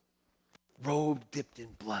 Robe dipped in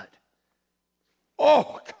blood.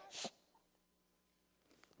 Oh, gosh.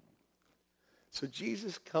 So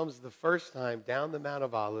Jesus comes the first time down the Mount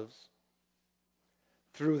of Olives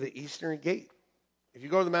through the eastern gate. If you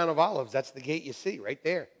go to the Mount of Olives, that's the gate you see right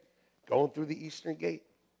there, going through the eastern gate.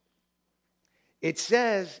 It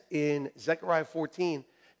says in Zechariah 14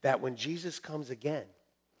 that when Jesus comes again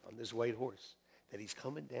on this white horse, that he's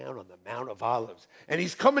coming down on the Mount of Olives. And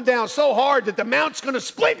he's coming down so hard that the mount's going to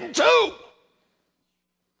split in two.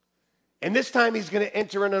 And this time he's going to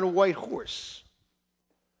enter in on a white horse.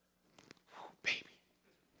 Oh, baby,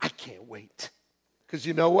 I can't wait. Because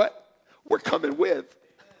you know what? We're coming with.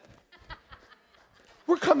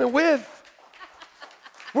 We're coming with.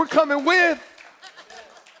 We're coming with.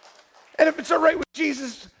 And if it's all right with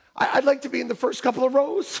Jesus, I'd like to be in the first couple of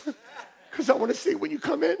rows because I want to see when you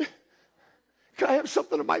come in. Can I have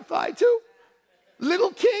something on my thigh too?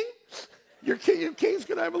 Little king? Your King of Kings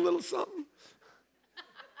going to have a little something?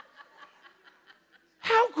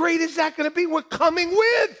 How great is that going to be? We're coming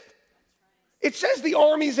with. It says the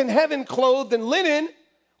armies in heaven clothed in linen,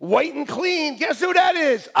 white and clean. Guess who that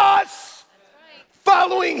is? Us.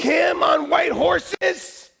 Following him on white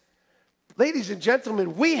horses. Ladies and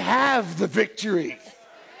gentlemen, we have the victory.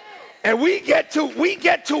 And we get to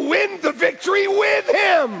win the victory with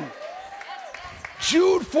him.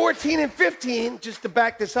 Jude 14 and 15, just to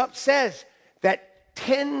back this up, says that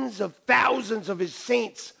tens of thousands of his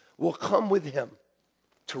saints will come with him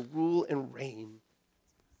to rule and reign.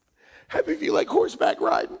 How many of you like horseback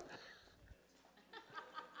riding?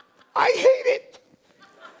 I hate it.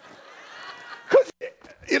 Because,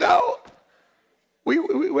 you know, we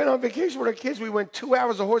went on vacation with our kids. We went 2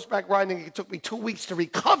 hours of horseback riding. It took me 2 weeks to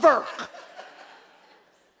recover.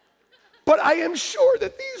 But I am sure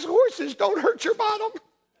that these horses don't hurt your bottom.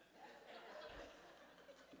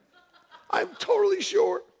 I'm totally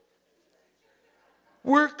sure.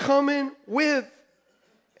 We're coming with.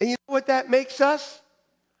 And you know what that makes us?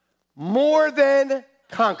 More than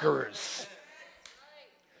conquerors.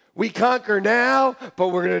 We conquer now, but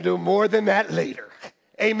we're going to do more than that later.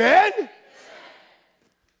 Amen?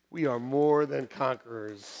 We are more than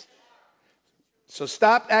conquerors. So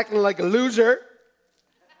stop acting like a loser.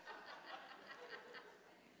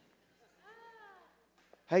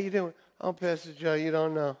 How you doing? Oh, Pastor Joe, you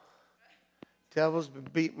don't know. Devil's been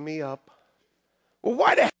beating me up. Well,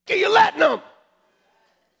 why the heck are you letting them?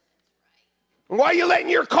 Why are you letting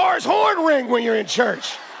your car's horn ring when you're in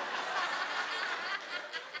church?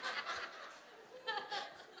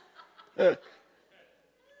 Let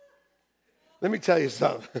me tell you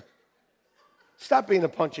something. Stop being a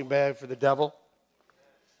punching bag for the devil.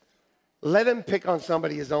 Let him pick on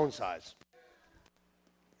somebody his own size.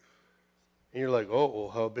 And you're like, oh, well,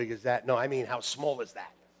 how big is that? No, I mean, how small is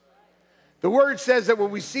that? The word says that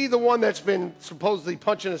when we see the one that's been supposedly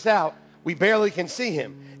punching us out, we barely can see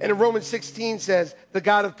him. And in Romans 16 says, the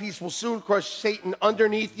God of peace will soon crush Satan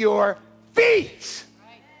underneath your feet.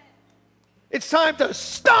 It's time to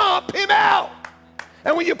stomp him out.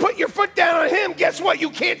 And when you put your foot down on him, guess what? You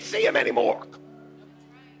can't see him anymore.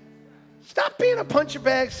 Stop being a punching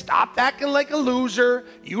bag. Stop acting like a loser.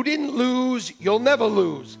 You didn't lose. You'll never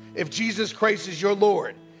lose if Jesus Christ is your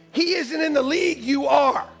Lord. He isn't in the league. You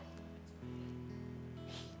are.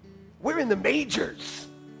 We're in the majors.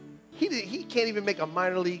 He can't even make a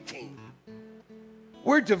minor league team.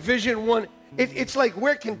 We're Division I. It's like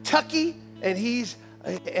we're Kentucky, and he's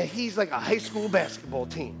like a high school basketball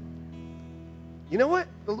team. You know what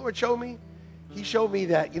the Lord showed me? He showed me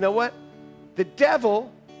that, you know what? The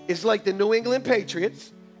devil is like the New England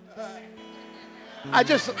Patriots. I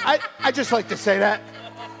just like to say that.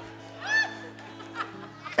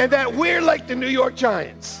 And that we're like the New York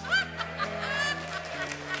Giants.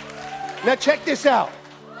 Now check this out.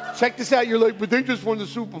 Check this out. You're like, but they just won the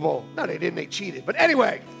Super Bowl. No, they didn't. They cheated. But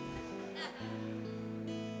anyway.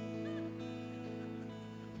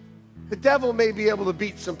 The devil may be able to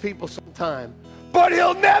beat some people sometime, but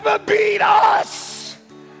he'll never beat us.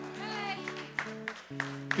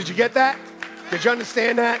 Did you get that? Did you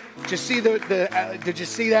understand that? Did you see did you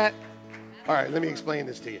see that? All right, let me explain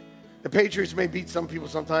this to you. The Patriots may beat some people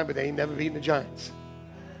sometime, but they ain't never beaten the Giants.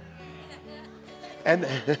 And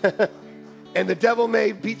and the devil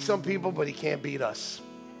may beat some people, but he can't beat us.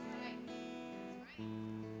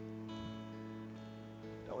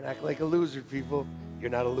 Don't act like a loser, people. You're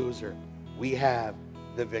not a loser. We have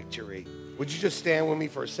the victory. Would you just stand with me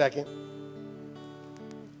for a second?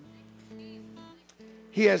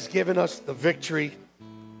 He has given us the victory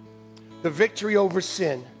over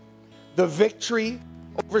sin, the victory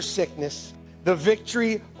over sickness, the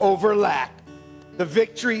victory over lack, the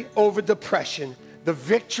victory over depression, the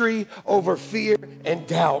victory over fear and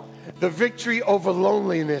doubt, the victory over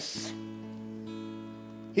loneliness.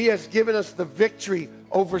 He has given us the victory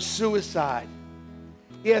over suicide.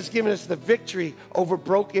 He has given us the victory over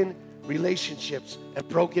broken relationships and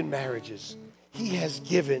broken marriages. He has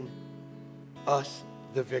given us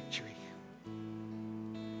the victory.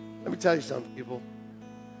 Let me tell you something, people.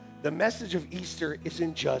 The message of Easter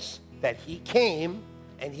isn't just that he came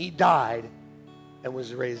and he died and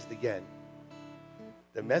was raised again.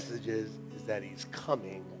 The message is that he's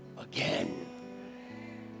coming again.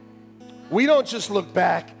 We don't just look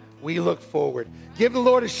back, we look forward. Give the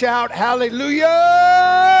Lord a shout, hallelujah!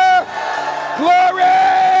 Glory!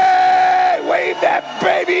 Wave that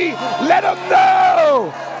baby, let him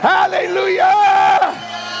know! Hallelujah!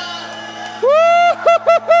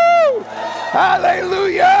 Woo-hoo-hoo-hoo!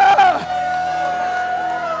 Hallelujah!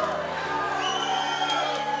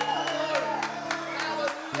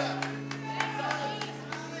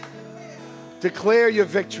 Declare your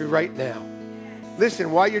victory right now.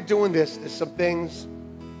 Listen, while you're doing this, there's some things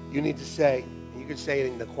you need to say. You can say it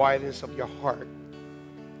in the quietness of your heart,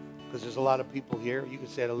 because there's a lot of people here. You can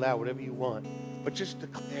say it aloud, whatever you want. But just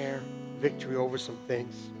declare victory over some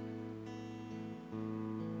things.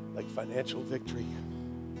 Like financial victory.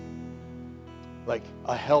 Like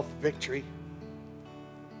a health victory.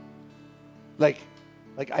 Like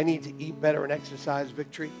I need to eat better and exercise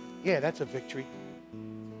victory. Yeah, that's a victory.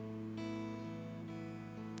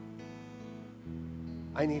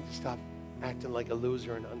 I need to stop acting like a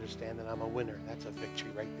loser and understand that I'm a winner. That's a victory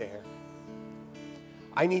right there.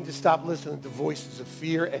 I need to stop listening to voices of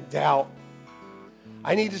fear and doubt.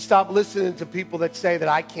 I need to stop listening to people that say that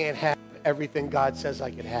I can't have everything God says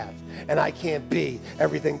I can have, and I can't be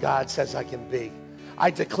everything God says I can be.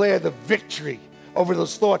 I declare the victory over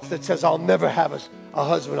those thoughts that says I'll never have a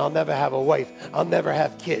husband. I'll never have a wife. I'll never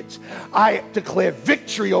have kids. I declare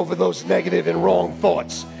victory over those negative and wrong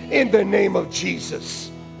thoughts in the name of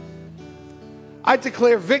Jesus. I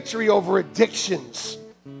declare victory over addictions.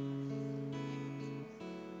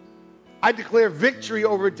 I declare victory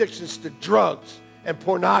over addictions to drugs and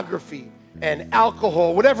pornography and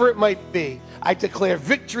alcohol, whatever it might be. I declare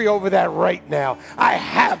victory over that right now. I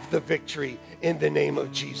have the victory in the name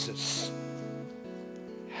of Jesus.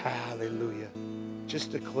 Hallelujah.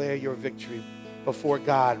 Just declare your victory before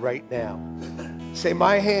God right now. Say,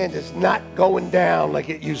 my hand is not going down like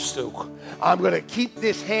it used to. I'm going to keep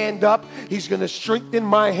this hand up. He's going to strengthen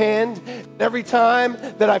my hand. Every time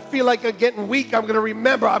that I feel like I'm getting weak, I'm going to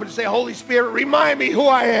remember. I'm going to say, Holy Spirit, remind me who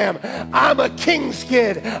I am. I'm a king's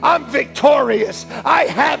kid. I'm victorious. I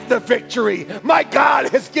have the victory. My God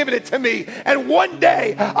has given it to me. And one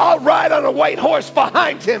day I'll ride on a white horse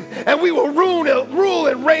behind him, and we will rule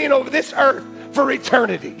and reign over this earth for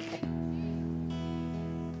eternity.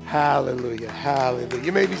 Hallelujah, hallelujah.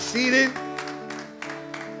 You may be seated.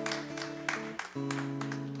 I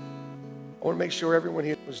want to make sure everyone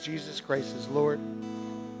here knows Jesus Christ is Lord.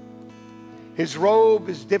 His robe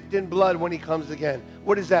is dipped in blood when he comes again.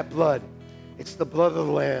 What is that blood? It's the blood of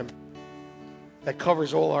the Lamb that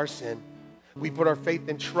covers all our sin. We put our faith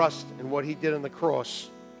and trust in what he did on the cross,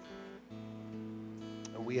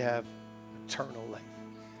 and we have eternal life.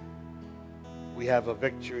 We have a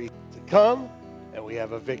victory to come, and we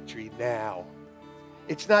have a victory now.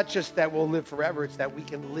 It's not just that we'll live forever. It's that we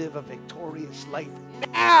can live a victorious life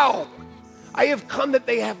now. I have come that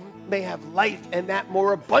they may have life, and that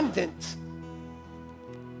more abundant.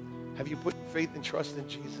 Have you put your faith and trust in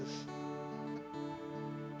Jesus?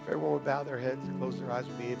 If everyone would bow their heads and close their eyes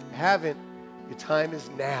with me. If you haven't, your time is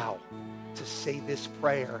now to say this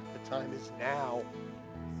prayer. The time is now.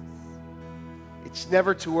 It's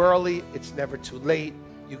never too early. It's never too late.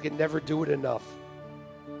 You can never do it enough.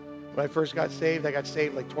 When I first got saved, I got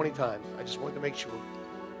saved like 20 times. I just wanted to make sure.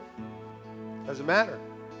 Doesn't matter.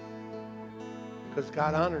 Because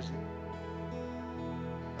God honors it.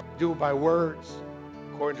 Do it by words,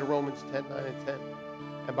 according to Romans 10, 9, and 10,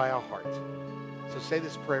 and by our heart. So say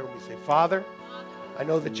this prayer when we say, Father, I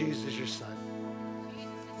know that Jesus is your son.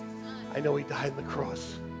 I know he died on the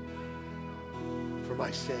cross for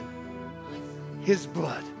my sin. His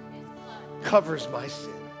blood covers my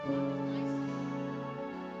sin.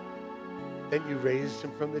 Then you raised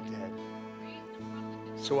him from the dead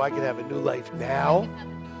so I can have a new life now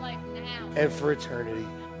and for eternity.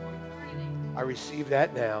 I receive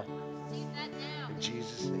that now. In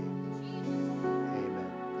Jesus' name.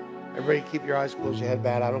 Amen. Everybody keep your eyes closed, your head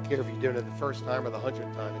bowed. I don't care if you're doing it the first time or the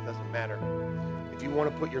 100th time. It doesn't matter. If you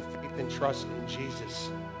want to put your faith and trust in Jesus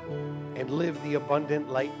and live the abundant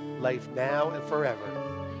life now and forever,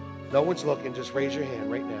 no one's looking. Just raise your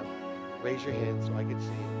hand right now. Raise your hand so I can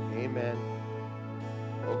see it. Amen.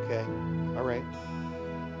 Okay. All right.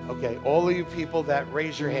 Okay. All of you people that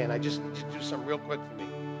raise your hand, I just need you to do something real quick for me.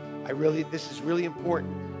 This is really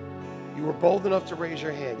important. You were bold enough to raise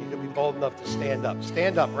your hand. You can be bold enough to stand up.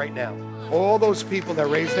 Stand up right now. All those people that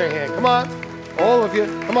raised their hand. Come on. All of you.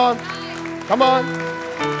 Come on. Come on.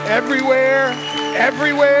 Everywhere.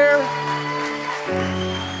 Everywhere.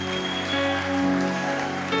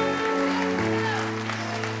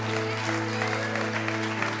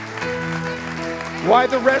 While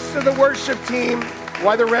the rest of the worship team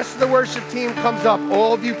comes up,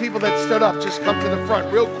 all of you people that stood up, just come to the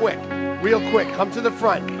front real quick. Come to the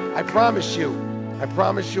front. I promise you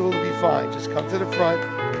it'll be fine. Just come to the front.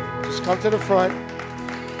 Just come to the front.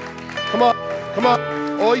 Come on.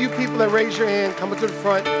 All you people that raise your hand, come to the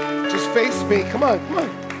front. Just face me. Come on.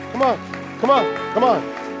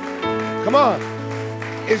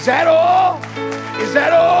 Is that all? Is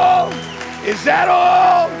that all? Is that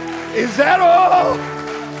all? Is that all?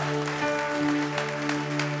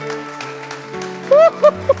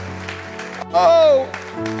 Oh!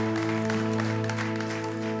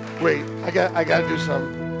 Wait, I got to do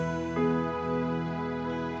something.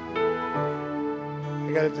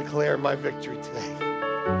 I got to declare my victory today.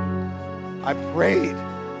 I prayed.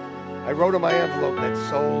 I wrote on my envelope that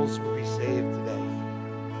souls will be saved today.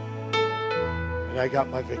 And I got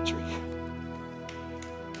my victory.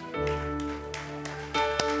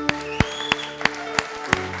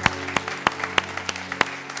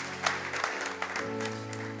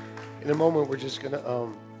 In a moment, we're just gonna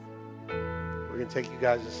take you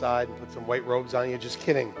guys aside and put some white robes on you. Just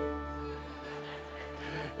kidding.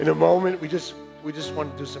 In a moment, we just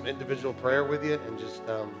want to do some individual prayer with you and just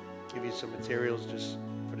give you some materials just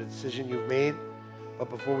for the decision you've made. But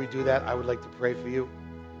before we do that, I would like to pray for you,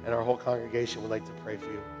 and our whole congregation would like to pray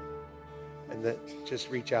for you. and that just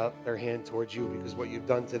reach out their hand towards you, because what you've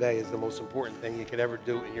done today is the most important thing you could ever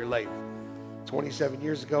do in your life. 27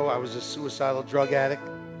 years ago, I was a suicidal drug addict,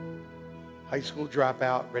 high school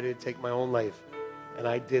dropout, ready to take my own life. And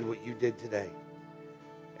I did what you did today.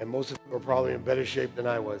 And most of you are probably in better shape than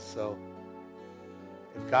I was. So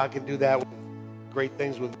if God can do that with great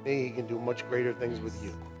things with me, he can do much greater things with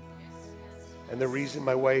you. And the reason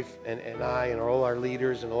my wife and I and all our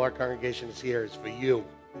leaders and all our congregation is here is for you.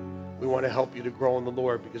 We want to help you to grow in the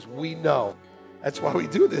Lord, because we know, that's why we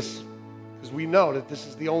do this, because we know that this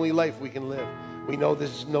is the only life we can live. We know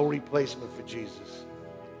this is no replacement for Jesus.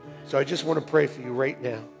 So I just want to pray for you right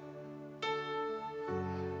now.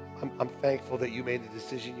 I'm thankful that you made the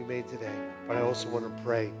decision you made today, but I also want to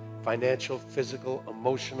pray financial, physical,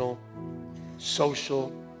 emotional,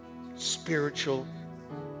 social, spiritual,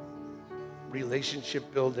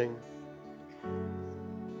 relationship building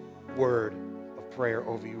word of prayer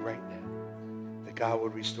over you right now. That God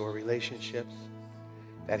would restore relationships,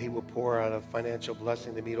 that he will pour out a financial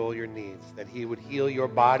blessing to meet all your needs, that he would heal your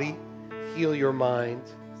body, heal your mind,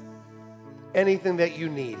 anything that you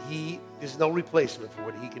need. There's no replacement for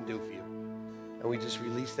what he can do for you. And we just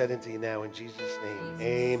release that into you now in Jesus' name.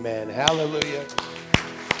 Amen. Hallelujah.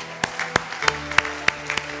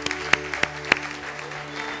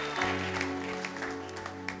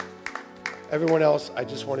 Everyone else, I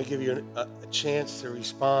just want to give you a chance to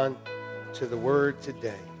respond to the word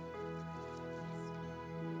today.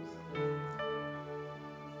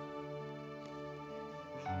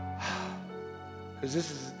 Because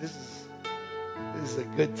this is a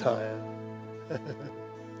good time.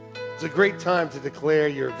 It's a great time to declare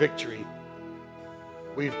your victory.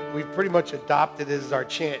 We've pretty much adopted it as our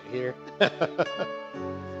chant here.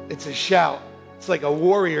 It's a shout. It's like a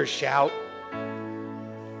warrior shout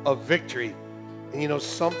of victory. And you know,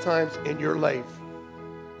 sometimes in your life,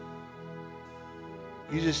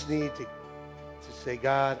 you just need to say,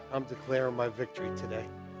 God, I'm declaring my victory today.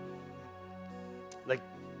 Like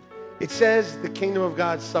it says, the kingdom of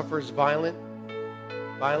God suffers violence,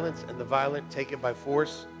 and the violent take it by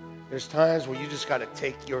force. There's times where you just got to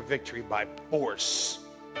take your victory by force.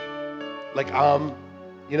 Like,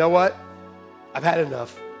 you know what? I've had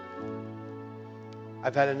enough.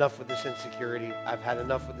 I've had enough with this insecurity. I've had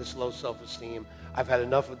enough with this low self-esteem. I've had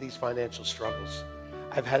enough with these financial struggles.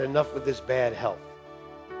 I've had enough with this bad health.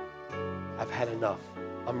 I've had enough.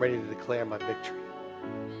 I'm ready to declare my victory.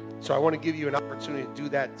 So I want to give you an opportunity to do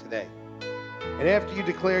that today. And after you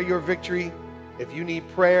declare your victory, if you need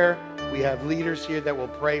prayer, we have leaders here that will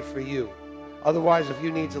pray for you. Otherwise, if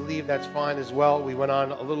you need to leave, that's fine as well. We went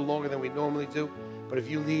on a little longer than we normally do. But if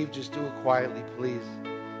you leave, just do it quietly, please.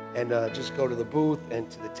 And just go to the booth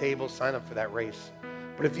and to the table, sign up for that race.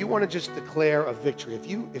 But if you want to just declare a victory, if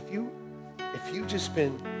you just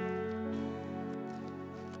been,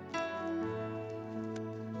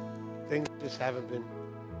 things just haven't been,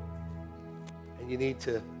 and you need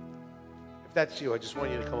to, if that's you, I just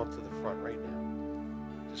want you to come up to the front right now.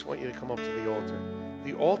 I just want you to come up to the altar.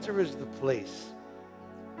 The altar is the place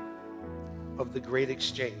of the great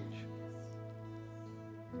exchange.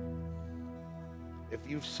 If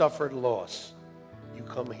you've suffered loss, you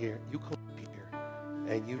come here,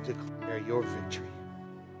 and you declare your victory.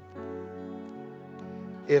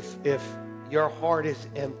 If your heart is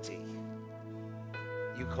empty,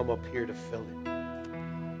 you come up here to fill it.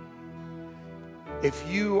 If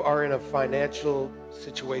you are in a financial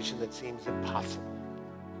situation that seems impossible,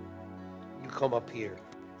 you come up here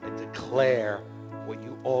and declare what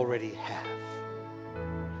you already have.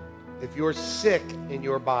 If you're sick in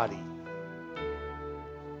your body,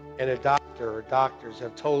 and a doctor or doctors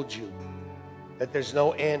have told you that there's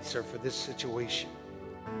no answer for this situation,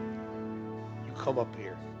 you come up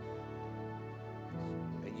here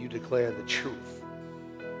and you declare the truth.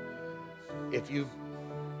 If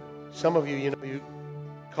some of you,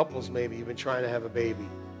 couples maybe, you've been trying to have a baby.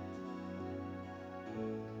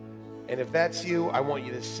 And if that's you, I want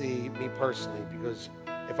you to see me personally, because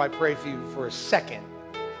if I pray for you for a second,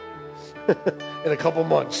 in a couple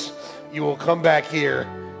months, you will come back here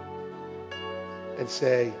and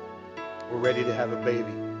say, we're ready to have a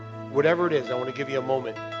baby. Whatever it is, I want to give you a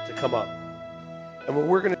moment to come up. And what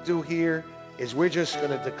we're going to do here is we're just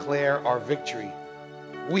going to declare our victory.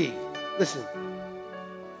 Listen,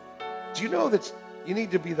 do you know that you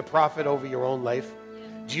need to be the prophet over your own life?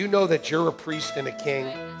 Do you know that you're a priest and a king?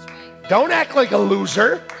 That's right. Don't act like a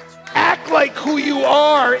loser. Act like who you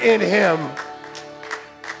are in him.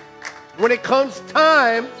 When it comes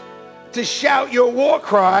time to shout your war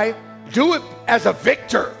cry, do it as a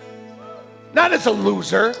victor, not as a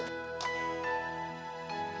loser.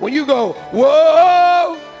 When you go,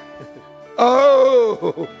 whoa,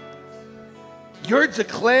 Oh, you're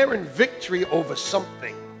declaring victory over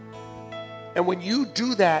something. And when you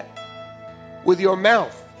do that with your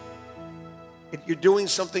mouth, you're doing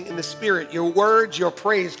something in the spirit. Your words, your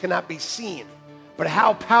praise cannot be seen. But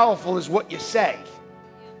how powerful is what you say?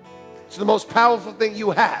 It's the most powerful thing you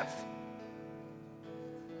have.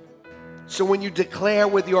 So when you declare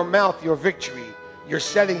with your mouth your victory, you're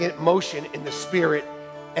setting it in motion in the spirit,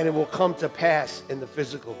 and it will come to pass in the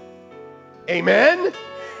physical. Amen?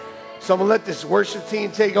 So I'm going to let this worship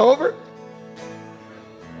team take over.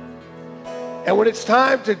 And when it's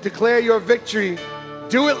time to declare your victory,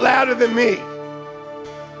 do it louder than me.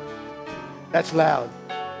 That's loud.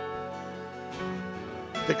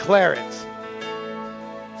 Declare it.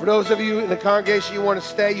 For those of you in the congregation, you want to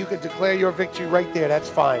stay, you can declare your victory right there. That's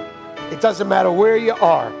fine. It doesn't matter where you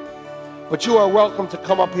are, but you are welcome to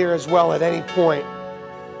come up here as well at any point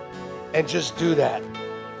and just do that.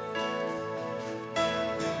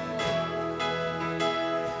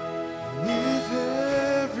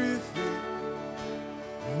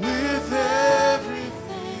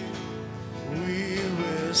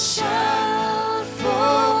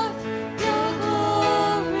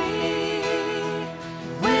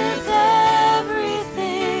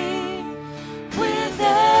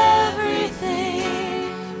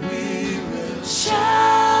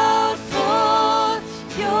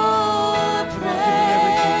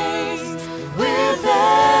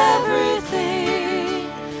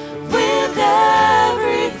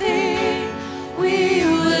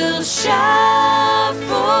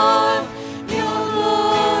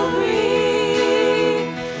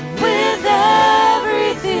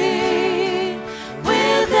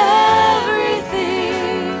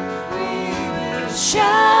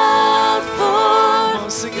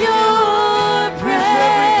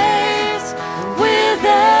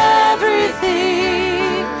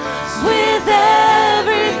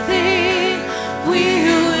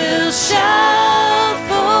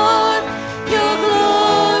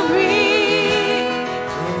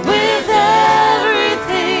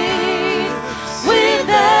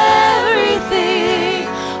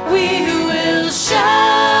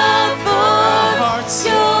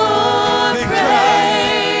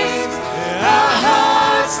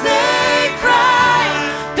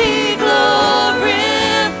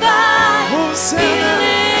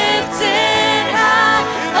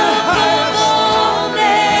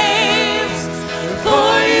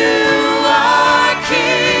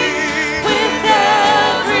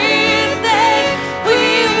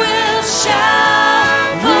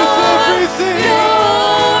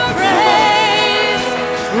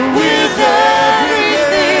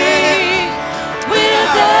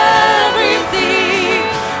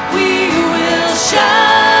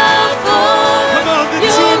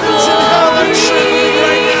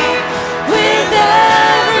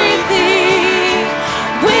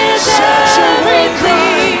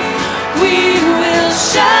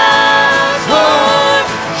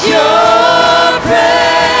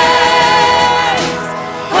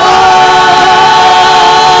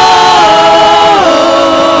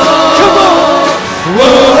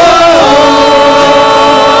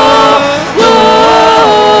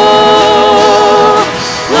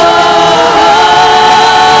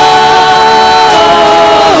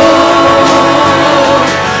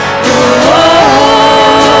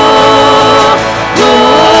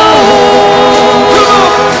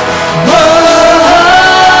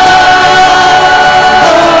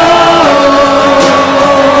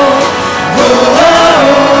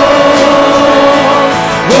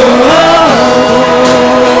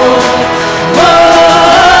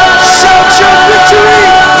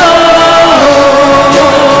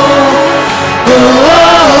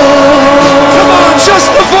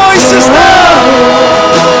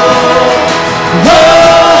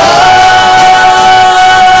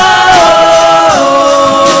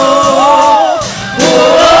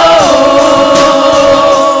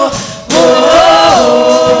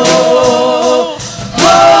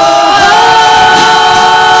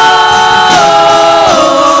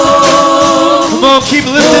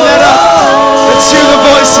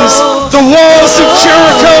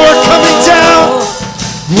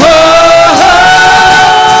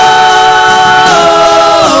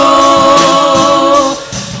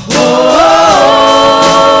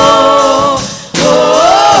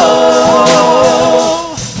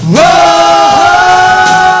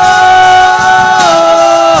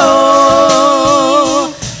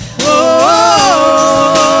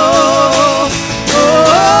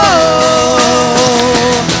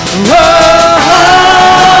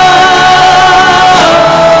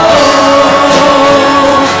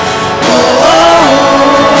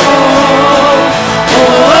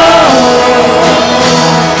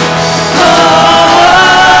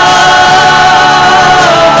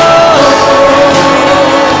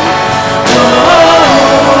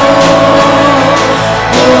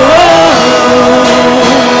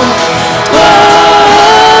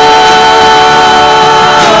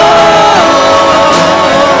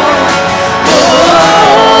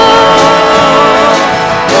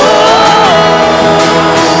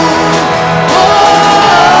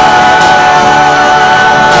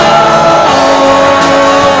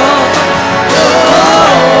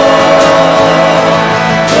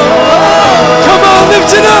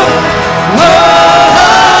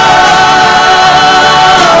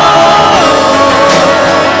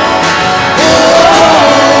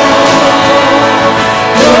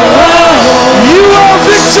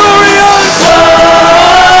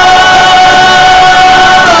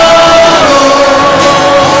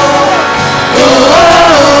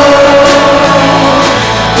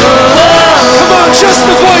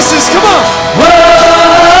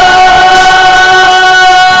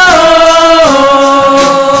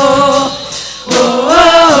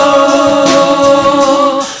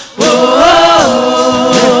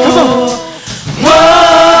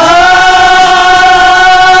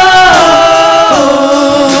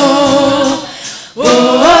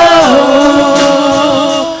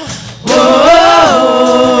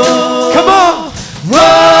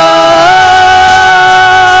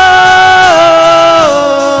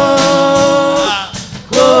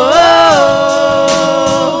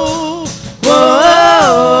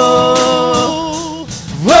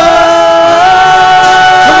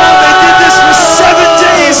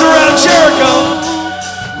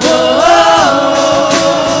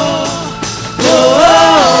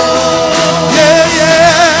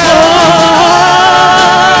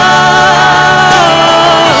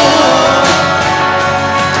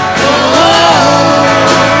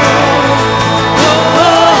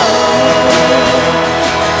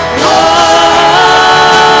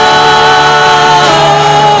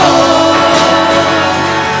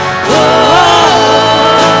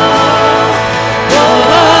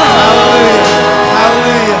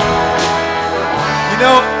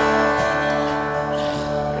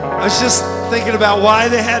 I was just thinking about why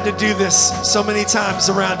they had to do this so many times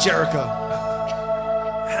around Jericho.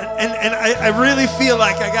 And I really feel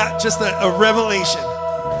like I got just a revelation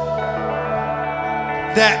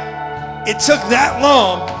that it took that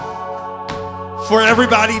long for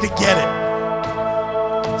everybody to get it.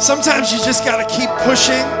 Sometimes you just got to keep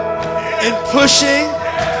pushing and pushing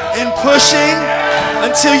and pushing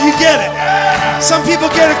until you get it. Some people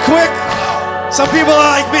get it quick. Some people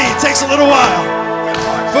are like me. It takes a little while.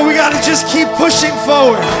 But we got to just keep pushing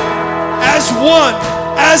forward as one,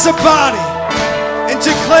 as a body, and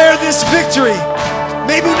declare this victory.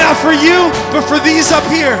 Maybe not for you, but for these up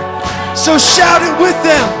here. So shout it with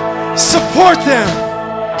them. Support them.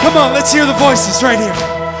 Come on, let's hear the voices right here.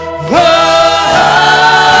 Whoa!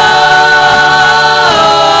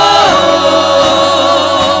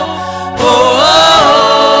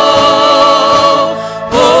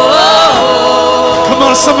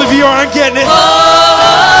 Some of you aren't getting it,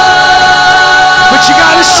 but you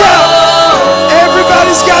gotta shout.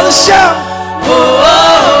 Everybody's gotta shout.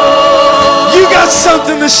 You got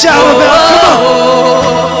something to shout about. Come on.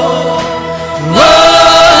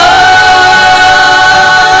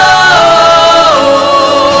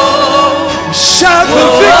 Shout the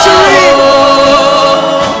victory.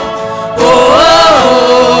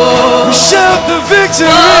 Shout the victory.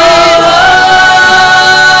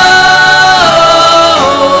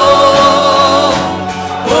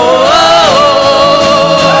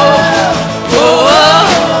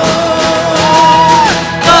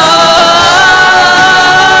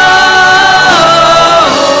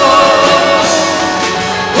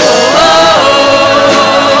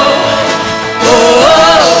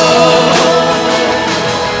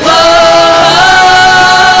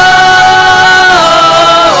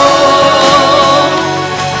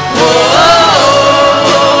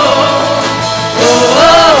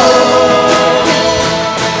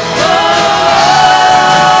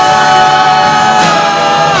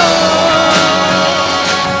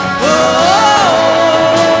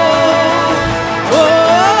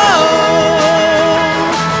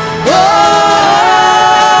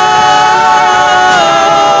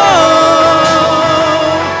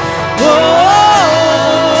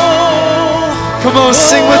 Come on,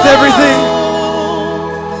 sing with everything.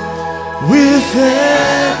 With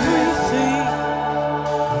everything.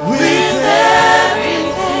 With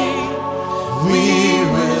everything. We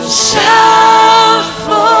will shout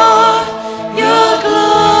for your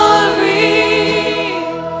glory.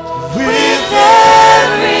 With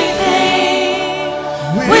everything.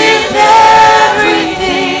 With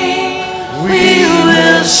everything. We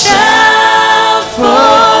will shout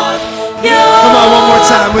for your glory. Come on, one more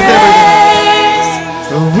time. With everything.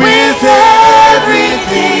 With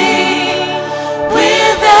everything,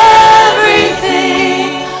 with everything,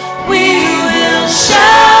 we will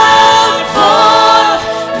shout for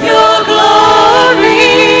your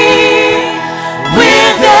glory.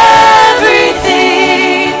 With everything,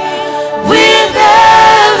 we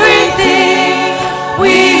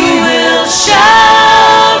will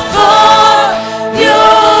shout for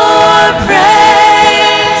your praise.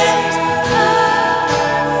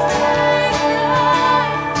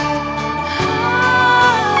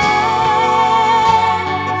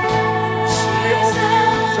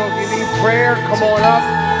 Prayer, come on up.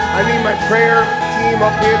 I need my prayer team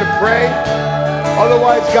up here to pray.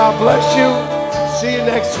 Otherwise, God bless you. See you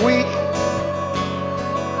next week.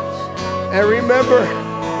 And remember,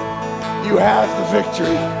 you have the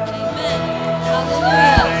victory. Amen.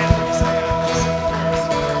 Hallelujah.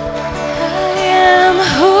 I am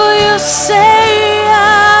who you say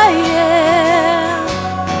I am.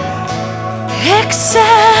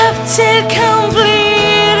 Accepted, complete.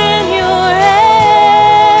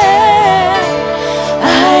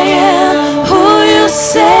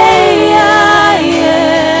 Say I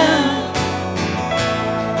am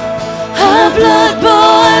a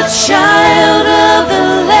blood-bought child of the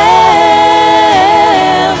Lamb.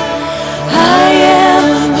 I am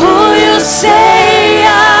who you say I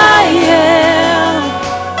am.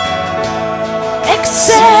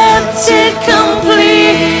 Accepted,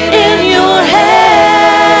 complete in your hand.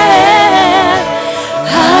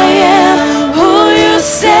 I am who you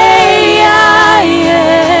say I am.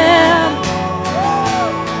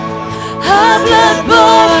 A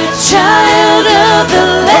blood-bought child of the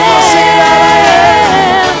Lamb.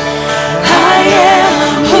 I am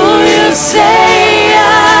who you say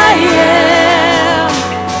I am.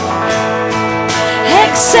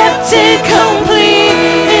 Accepted,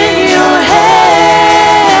 complete in your hand.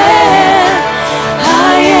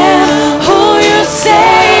 I am who you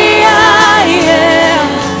say I am.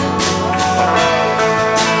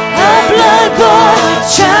 A blood-bought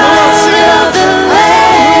child.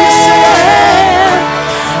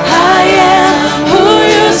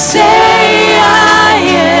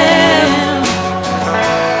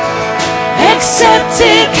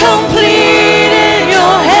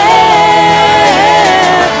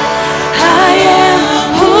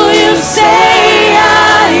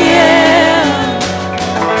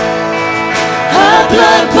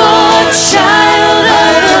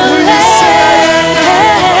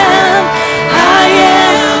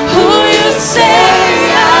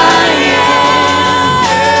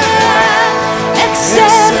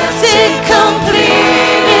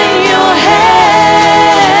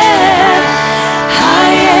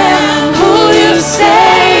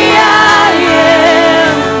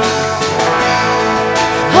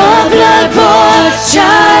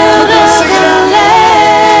 child of the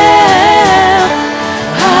Lamb.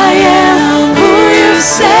 I am who you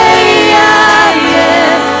say I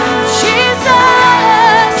am.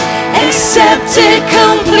 Jesus, accepted,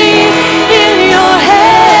 complete in your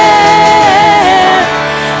hand.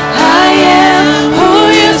 I am who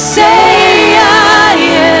you say I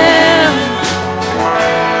am.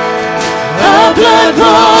 A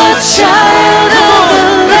blood-bought child of the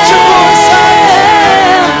Lamb.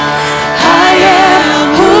 I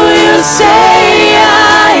am who you say I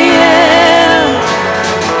am.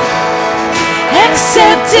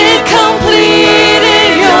 Accepted, complete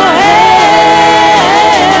in your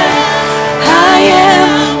hand. I am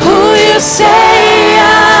who you say I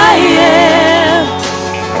am.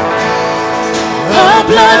 A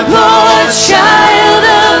blood-bought child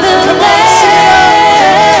of the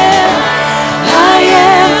Lamb. I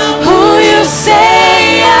am who you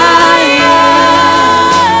say I am.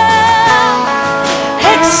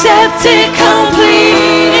 Accepted,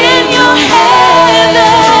 complete in your hand, oh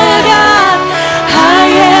God. I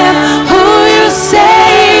am who you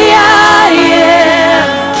say I am.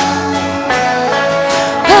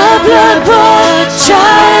 A blood-bought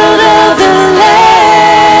child of the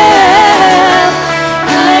Lamb. I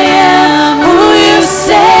am who you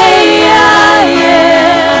say I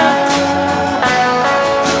am.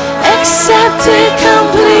 Accepted,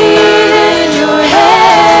 complete in your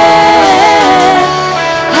hand.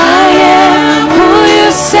 I am who you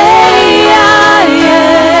say I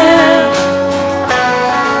am.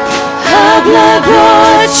 A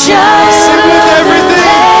blood-bought child Sing with of the everything.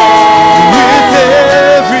 Lamb. With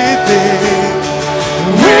everything.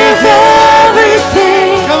 With everything,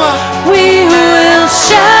 Come on. we will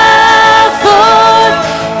shout forth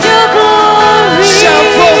your glory. Shout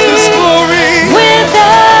forth His glory. With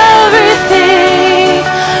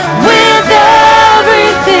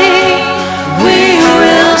everything, we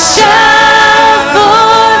will shout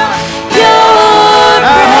forth your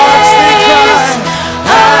praise.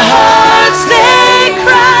 Our hearts they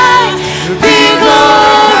cry, be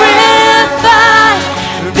glorified,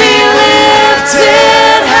 be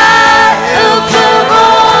lifted high above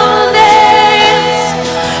all names.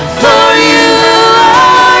 For you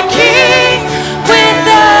are King. With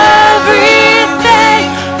everything,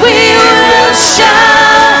 we will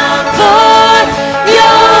shout forth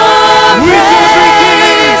your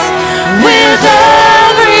praise. With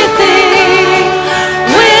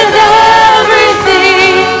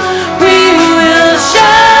everything, we will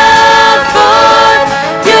shout forth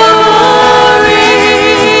your glory.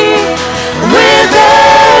 With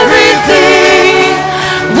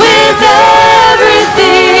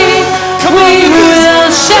everything, Come on, we do this.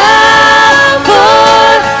 will shout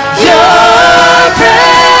forth your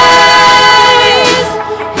praise.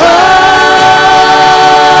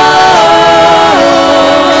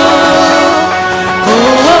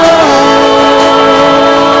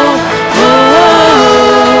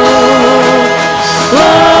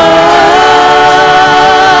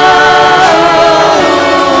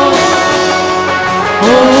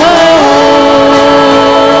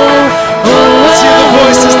 Let's hear the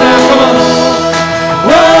voices now. Come on.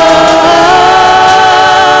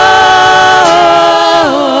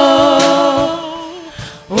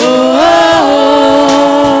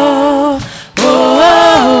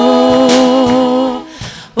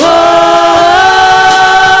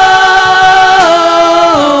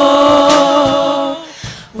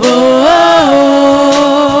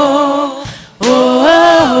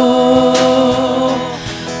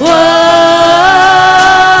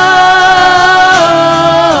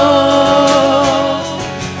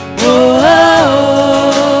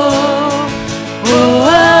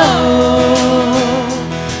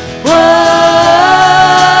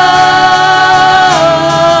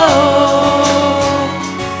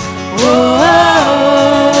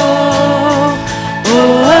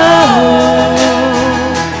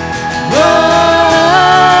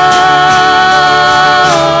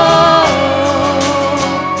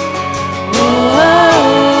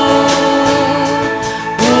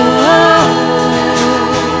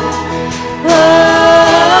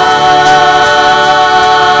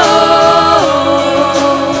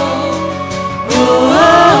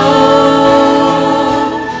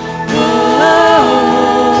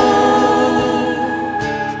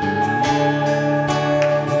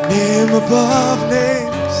 Name above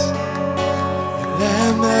names, the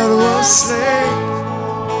Lamb that was slain.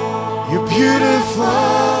 You're beautiful,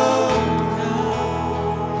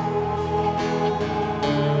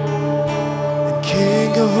 and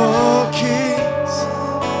King of all kings,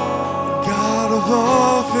 and God of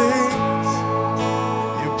all things.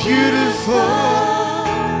 You're beautiful.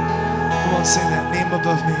 Come on, on, sing that. Name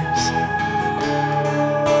above names.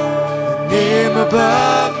 Name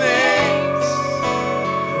above names.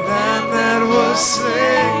 Lamb that was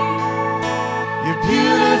slain. You're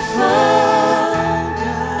beautiful,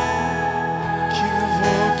 God. King of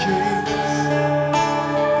all kings.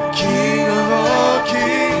 King of all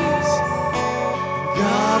kings.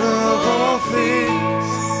 God of all things.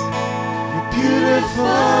 You're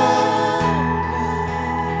beautiful.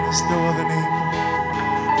 There's no other name.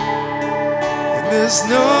 And there's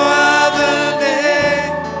no other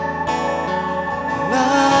name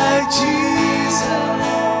like Jesus.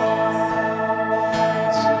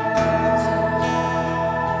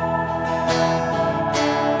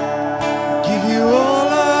 Give you all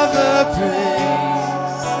of the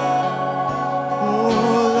praise, oh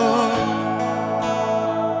Lord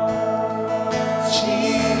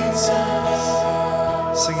Jesus.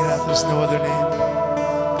 Sing it out. There's no other name.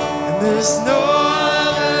 There's no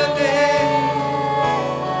other name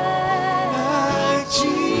like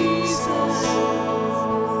Jesus.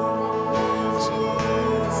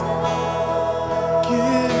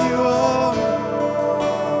 Give you all